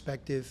ethic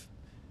perspective,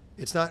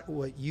 it's not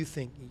what you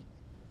think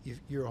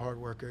you're a hard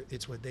worker,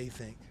 it's what they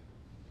think.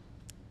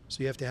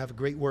 So you have to have a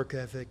great work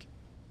ethic.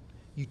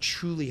 You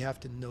truly have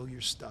to know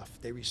your stuff.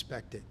 They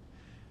respect it.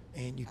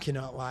 And you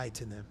cannot lie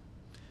to them.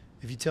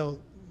 If you tell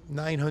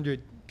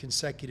 900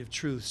 consecutive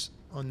truths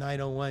on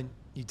 901,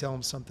 you tell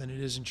them something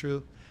that isn't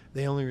true,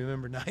 they only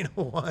remember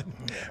 901,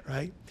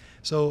 right?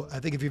 So I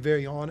think if you're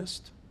very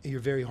honest,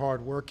 you're very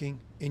hardworking,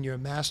 and you're a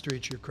master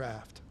at your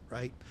craft,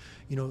 right?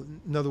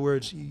 In other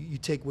words, you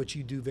take what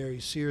you do very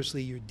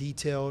seriously. You're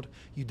detailed.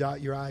 You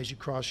dot your I's, you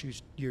cross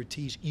your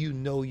T's. You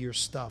know your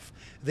stuff.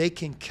 They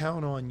can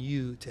count on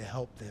you to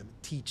help them,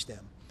 teach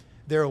them.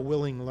 They're a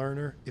willing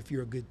learner if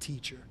you're a good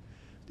teacher.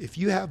 If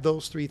you have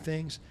those three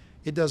things,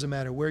 it doesn't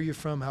matter where you're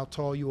from, how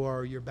tall you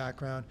are, or your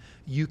background,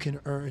 you can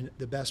earn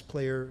the best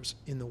players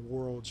in the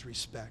world's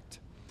respect.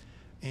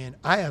 And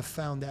I have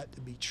found that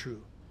to be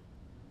true.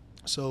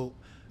 So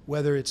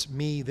whether it's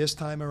me this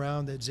time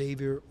around at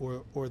Xavier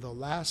or the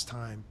last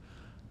time,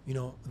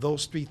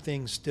 those three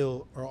things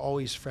still are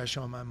always fresh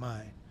on my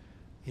mind.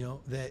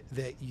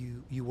 That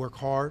you work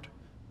hard,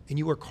 and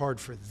you work hard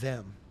for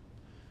them.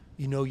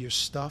 You know your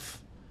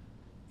stuff.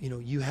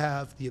 You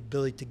have the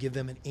ability to give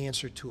them an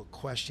answer to a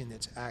question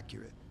that's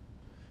accurate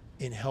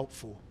and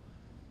helpful,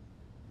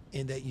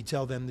 and that you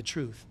tell them the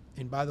truth.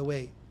 And by the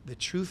way, the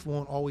truth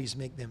won't always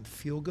make them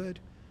feel good,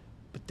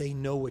 but they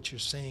know what you're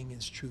saying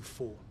is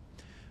truthful.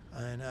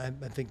 And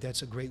I think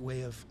that's a great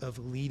way of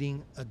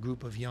leading a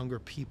group of younger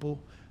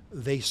people.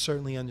 They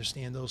certainly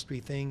understand those three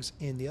things.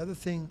 And the other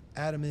thing,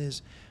 Adam,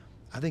 is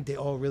I think they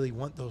all really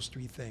want those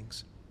three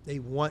things. They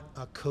want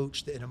a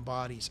coach that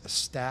embodies, a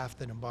staff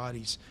that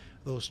embodies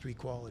those three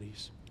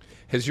qualities.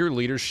 Has your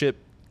leadership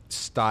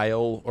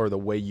style or the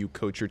way you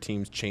coach your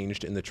teams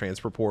changed in the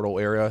transfer portal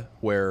era,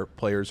 where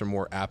players are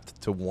more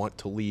apt to want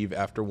to leave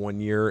after 1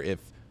 year if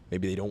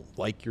maybe they don't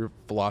like your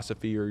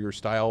philosophy or your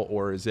style?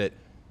 Or is it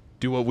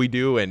do what we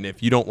do, and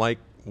if you don't like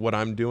what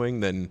I'm doing,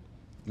 then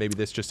maybe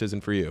this just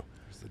isn't for you?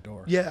 The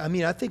door. Yeah,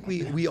 I think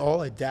we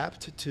all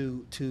adapt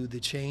to the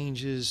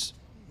changes,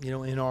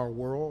 in our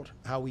world,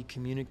 how we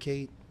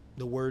communicate,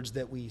 the words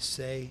that we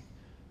say,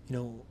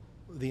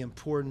 the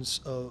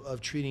importance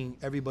of treating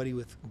everybody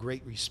with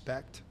great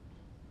respect.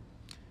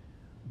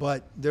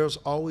 But there's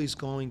always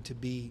going to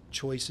be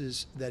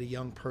choices that a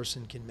young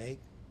person can make.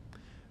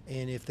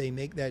 And if they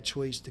make that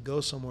choice to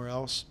go somewhere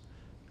else,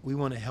 we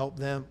want to help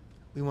them.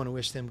 We want to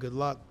wish them good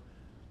luck.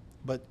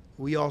 But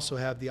we also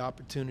have the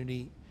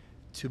opportunity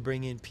to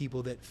bring in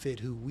people that fit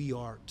who we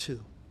are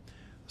too.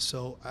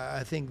 So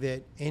I think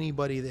that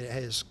anybody that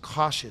is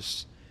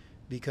cautious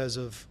because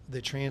of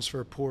the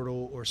transfer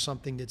portal or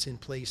something that's in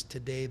place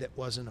today that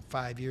wasn't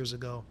 5 years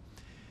ago,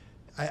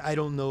 I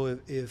don't know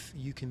if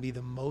you can be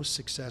the most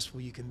successful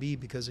you can be,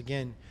 because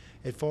again,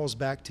 it falls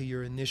back to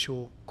your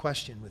initial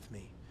question with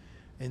me.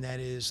 And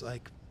that is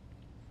like,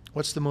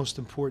 what's the most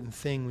important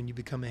thing when you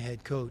become a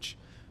head coach?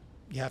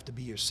 You have to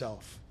be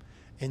yourself.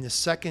 And the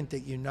second that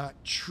you're not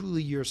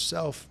truly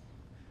yourself,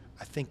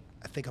 I think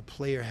a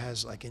player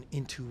has like an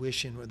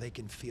intuition where they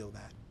can feel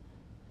that.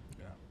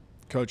 Yeah.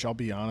 Coach, I'll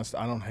be honest,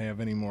 I don't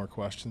have any more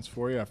questions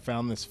for you. I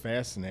found this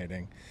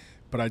fascinating,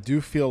 but I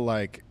do feel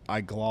like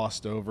I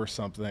glossed over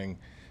something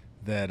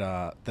that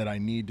I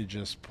need to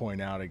just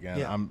point out again.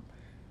 Yeah.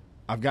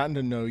 I've gotten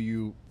to know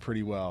you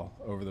pretty well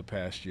over the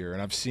past year,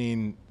 and I've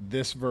seen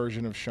this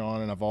version of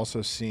Sean, and I've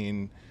also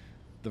seen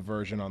the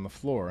version on the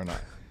floor, and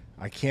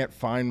I can't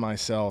find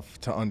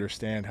myself to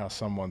understand how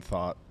someone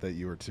thought that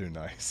you were too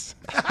nice.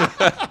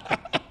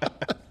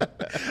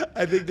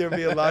 I think there'd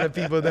be a lot of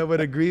people that would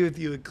agree with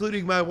you,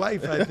 including my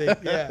wife, I think.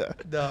 Yeah,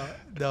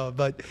 no,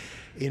 but,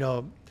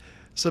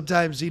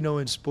 sometimes,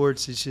 in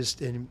sports, it's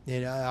just, and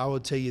I will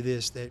tell you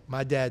this, that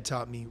my dad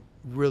taught me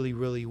really,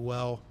 really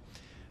well.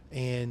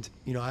 And,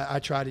 I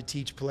try to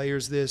teach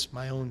players this,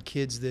 my own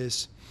kids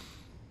this.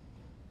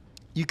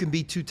 You can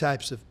be two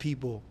types of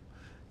people.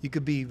 You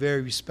could be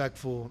very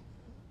respectful,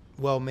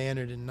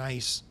 well-mannered, and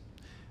nice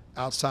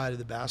outside of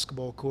the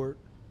basketball court.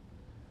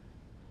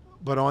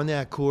 But on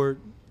that court,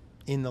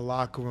 in the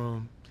locker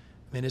room,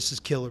 man, this is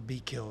kill or be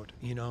killed,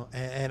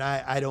 And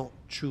I don't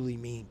truly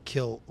mean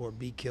kill or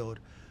be killed.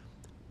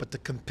 But the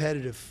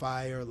competitive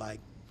fire,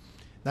 like,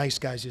 nice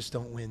guys just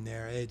don't win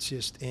there. It's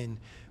just, and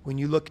when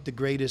you look at the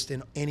greatest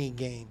in any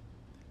game,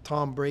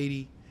 Tom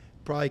Brady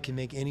probably can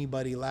make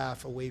anybody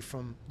laugh away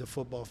from the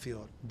football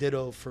field.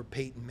 Ditto for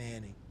Peyton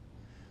Manning.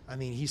 I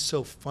mean, he's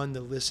so fun to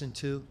listen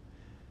to.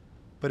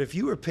 But if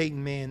you were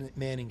Peyton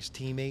Manning's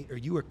teammate, or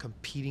you were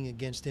competing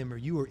against him, or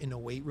you were in a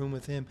weight room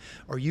with him,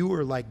 or you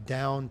were like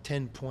down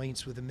 10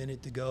 points with a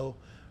minute to go,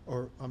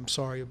 or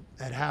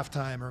at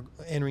halftime or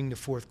entering the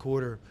fourth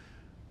quarter,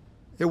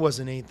 there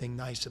wasn't anything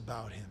nice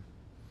about him.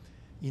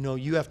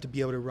 You have to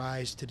be able to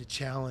rise to the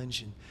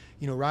challenge. And,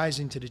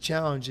 rising to the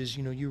challenge is,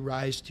 you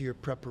rise to your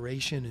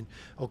preparation. And,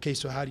 okay,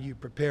 so how do you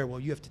prepare? Well,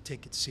 you have to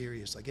take it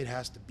serious. Like, it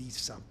has to be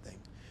something.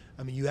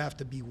 I mean, you have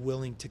to be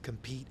willing to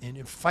compete and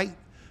fight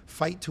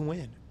to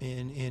win.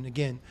 And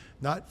again,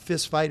 not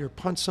fist fight or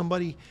punch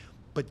somebody,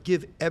 but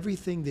give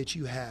everything that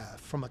you have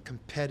from a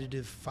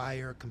competitive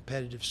fire,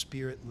 competitive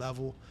spirit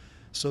level,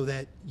 so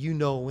that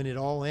when it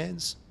all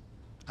ends,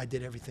 I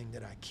did everything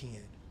that I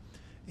can.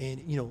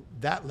 And,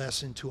 that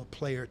lesson to a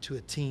player, to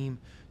a team,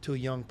 to a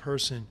young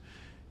person,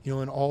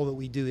 in all that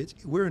we do,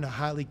 we're in a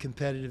highly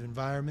competitive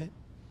environment.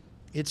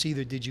 It's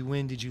either did you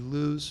win, did you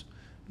lose?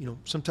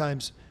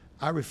 Sometimes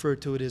I refer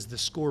to it as the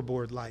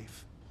scoreboard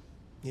life.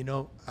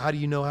 How do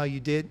you know how you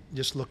did?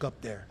 Just look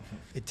up there.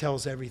 It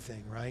tells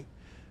everything, right?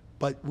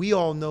 But we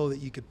all know that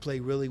you could play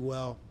really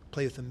well,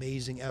 play with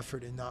amazing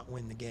effort, and not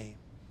win the game.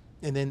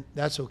 And then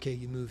that's okay,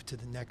 you move to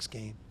the next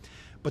game.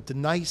 But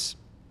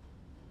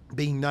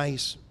being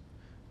nice,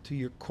 to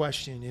your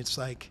question, it's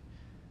like,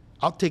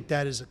 I'll take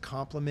that as a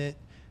compliment,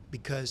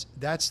 because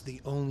that's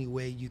the only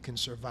way you can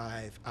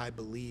survive, I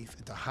believe,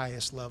 at the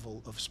highest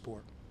level of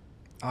sport.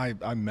 I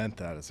meant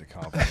that as a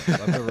compliment.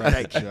 Let the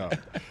record show.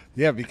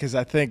 Yeah, because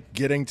I think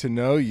getting to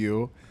know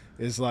you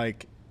is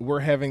like, we're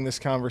having this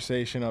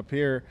conversation up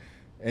here,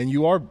 and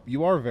you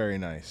are very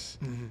nice.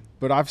 Mm-hmm.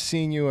 But I've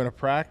seen you in a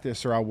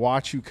practice, or I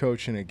watch you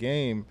coach in a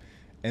game,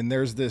 and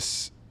there's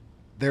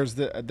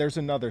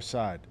another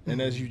side. Mm-hmm.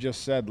 And as you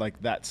just said,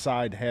 like, that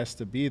side has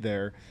to be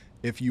there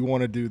if you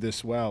want to do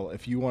this well,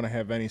 if you want to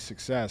have any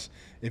success,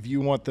 if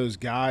you want those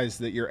guys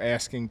that you're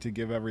asking to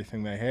give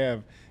everything they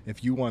have,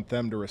 if you want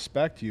them to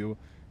respect you,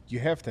 you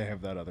have to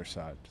have that other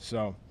side.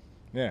 So,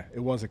 yeah, it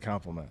was a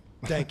compliment.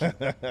 Thank you.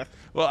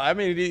 Well, I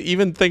mean,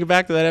 even think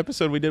back to that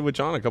episode we did with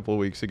John a couple of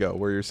weeks ago,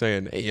 where you're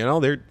saying, hey,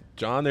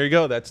 John, there you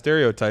go, that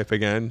stereotype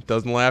again.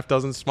 Doesn't laugh,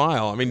 doesn't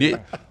smile. I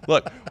mean,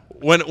 look,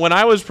 when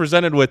I was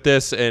presented with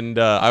this and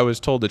I was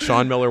told that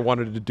Sean Miller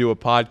wanted to do a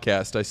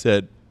podcast, I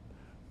said,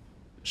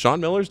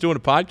 Sean Miller's doing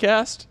a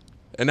podcast?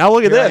 And now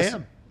look at Here this. I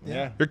am.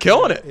 Yeah. You're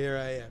killing it. Here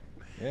I am.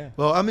 Yeah.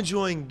 Well, I'm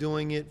enjoying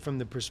doing it from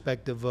the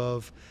perspective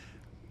of,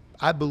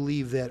 I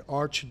believe that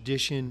our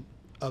tradition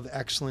of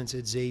excellence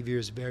at Xavier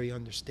is very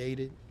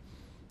understated.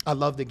 I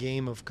love the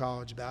game of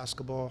college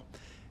basketball.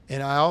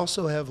 And I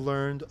also have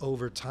learned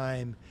over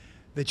time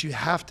that you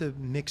have to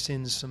mix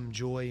in some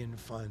joy and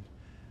fun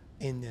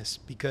in this,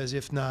 because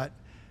if not,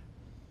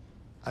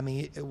 I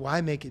mean,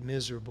 why make it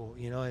miserable?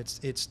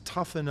 It's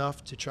tough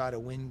enough to try to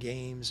win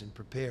games and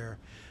prepare,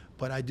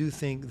 but I do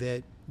think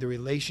that the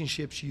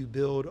relationships you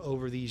build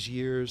over these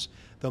years,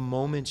 the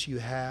moments you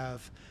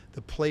have,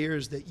 the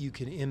players that you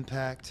can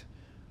impact,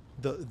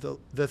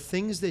 the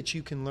things that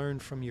you can learn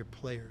from your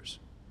players.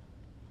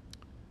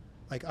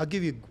 Like, I'll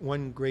give you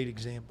one great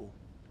example.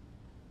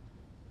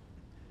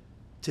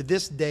 To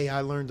this day,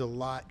 I learned a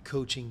lot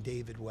coaching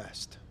David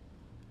West.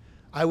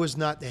 I was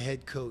not the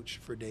head coach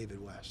for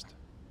David West.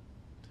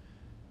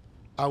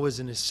 I was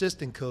an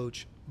assistant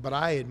coach, but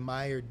I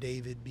admired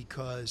David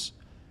because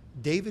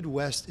David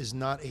West is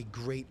not a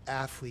great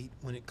athlete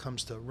when it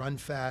comes to run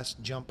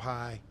fast, jump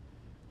high,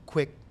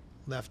 quick,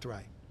 left,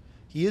 right.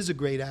 He is a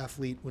great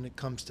athlete when it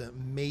comes to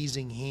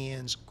amazing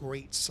hands,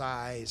 great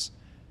size.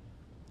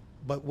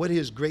 But what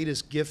his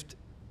greatest gift,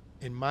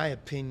 in my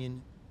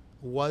opinion,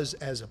 was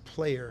as a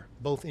player,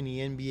 both in the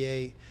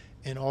NBA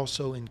and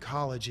also in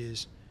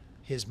colleges,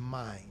 his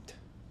mind.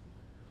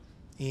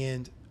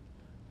 And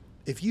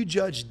if you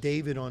judge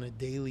David on a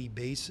daily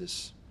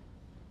basis,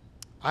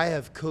 I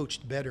have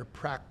coached better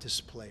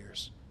practice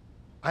players.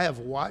 I have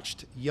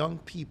watched young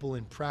people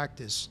in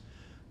practice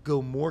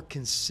go more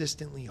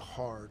consistently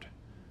hard,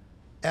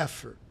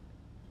 effort,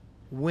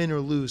 win or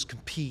lose,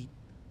 compete,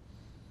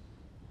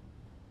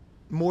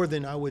 more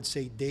than I would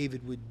say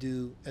David would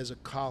do as a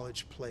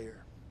college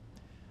player.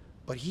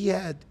 But he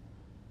had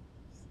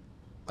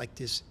like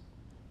this,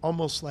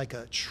 almost like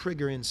a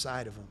trigger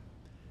inside of him,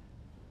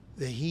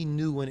 that he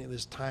knew when it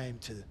was time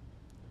to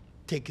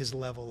take his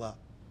level up.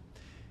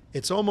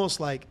 It's almost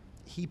like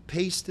he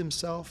paced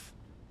himself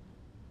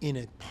in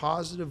a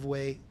positive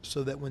way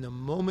so that when the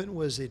moment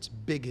was its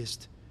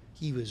biggest,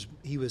 he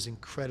was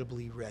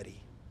incredibly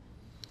ready.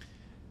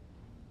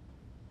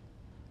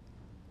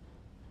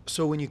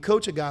 So when you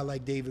coach a guy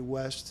like David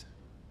West,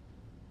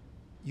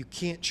 you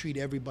can't treat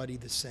everybody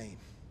the same.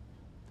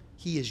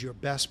 He is your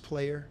best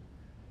player.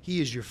 He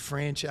is your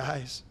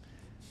franchise.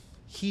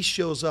 He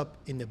shows up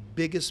in the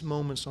biggest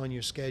moments on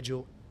your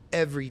schedule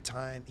every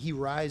time. He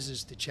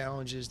rises to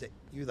challenges that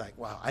you're like,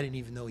 wow, I didn't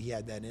even know he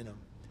had that in him.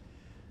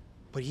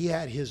 But he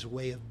had his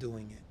way of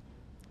doing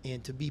it.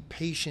 And to be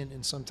patient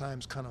and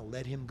sometimes kind of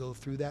let him go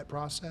through that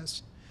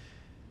process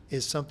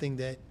is something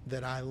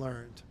that I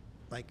learned.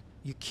 Like,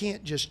 you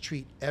can't just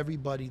treat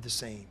everybody the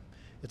same.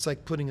 It's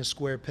like putting a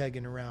square peg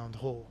in a round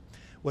hole.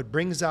 What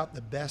brings out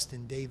the best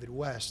in David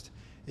West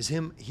is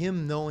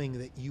him knowing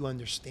that you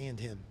understand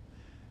him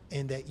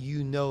and that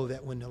you know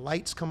that when the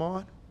lights come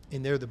on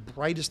and they're the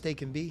brightest they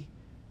can be,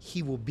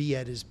 he will be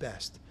at his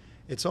best.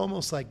 It's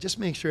almost like just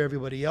make sure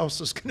everybody else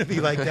is going to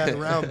be like that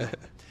around them.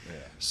 Yeah.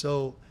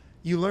 So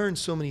you learn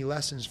so many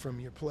lessons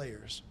from your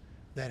players,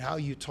 that how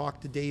you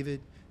talk to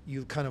David,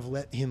 you kind of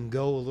let him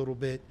go a little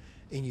bit,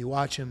 and you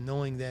watch him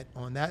knowing that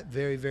on that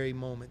very, very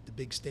moment, the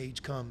big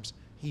stage comes,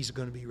 he's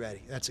going to be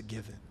ready. That's a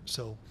given.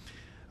 So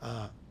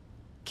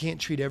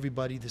can't treat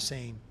everybody the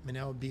same, and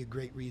that would be a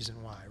great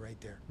reason why right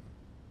there.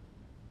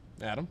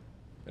 Adam,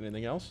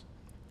 anything else?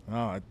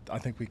 No, I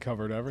think we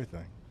covered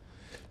everything.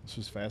 This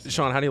was fascinating.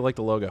 Sean, how do you like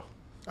the logo?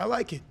 I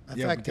like it. In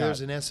Yeah, fact,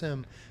 there's an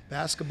SM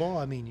basketball.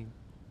 I mean,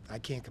 I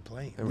can't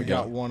complain. We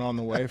got one on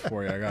the way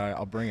for you.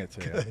 I'll bring it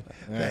to you.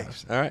 Yeah.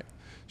 Thanks. All right.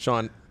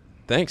 Sean,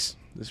 thanks.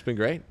 This has been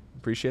great.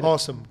 Appreciate it.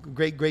 Awesome.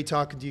 Great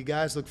talking to you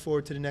guys. Look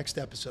forward to the next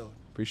episode.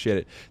 Appreciate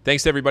it.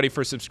 Thanks to everybody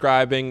for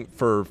subscribing,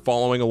 for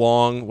following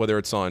along, whether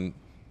it's on,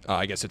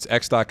 I guess it's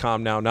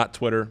x.com now, not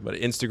Twitter, but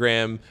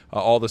Instagram,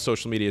 all the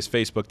social medias,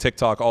 Facebook,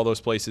 TikTok, all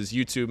those places,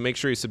 YouTube. Make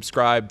sure you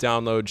subscribe,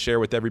 download, share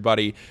with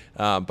everybody.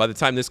 By the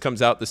time this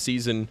comes out, the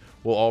season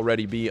will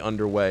already be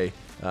underway.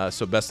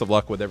 So best of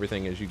luck with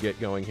everything as you get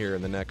going here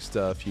in the next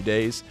few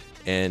days.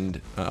 And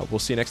we'll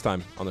see you next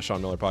time on the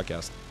Sean Miller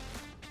Podcast.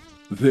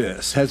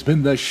 This has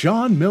been the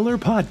Sean Miller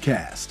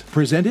Podcast,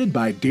 presented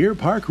by Deer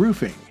Park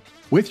Roofing,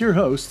 with your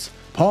hosts,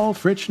 Paul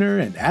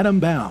Fritchner and Adam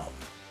Baum.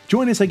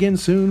 Join us again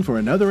soon for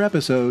another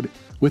episode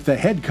with the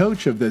head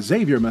coach of the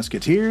Xavier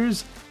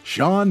Musketeers,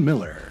 Sean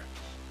Miller.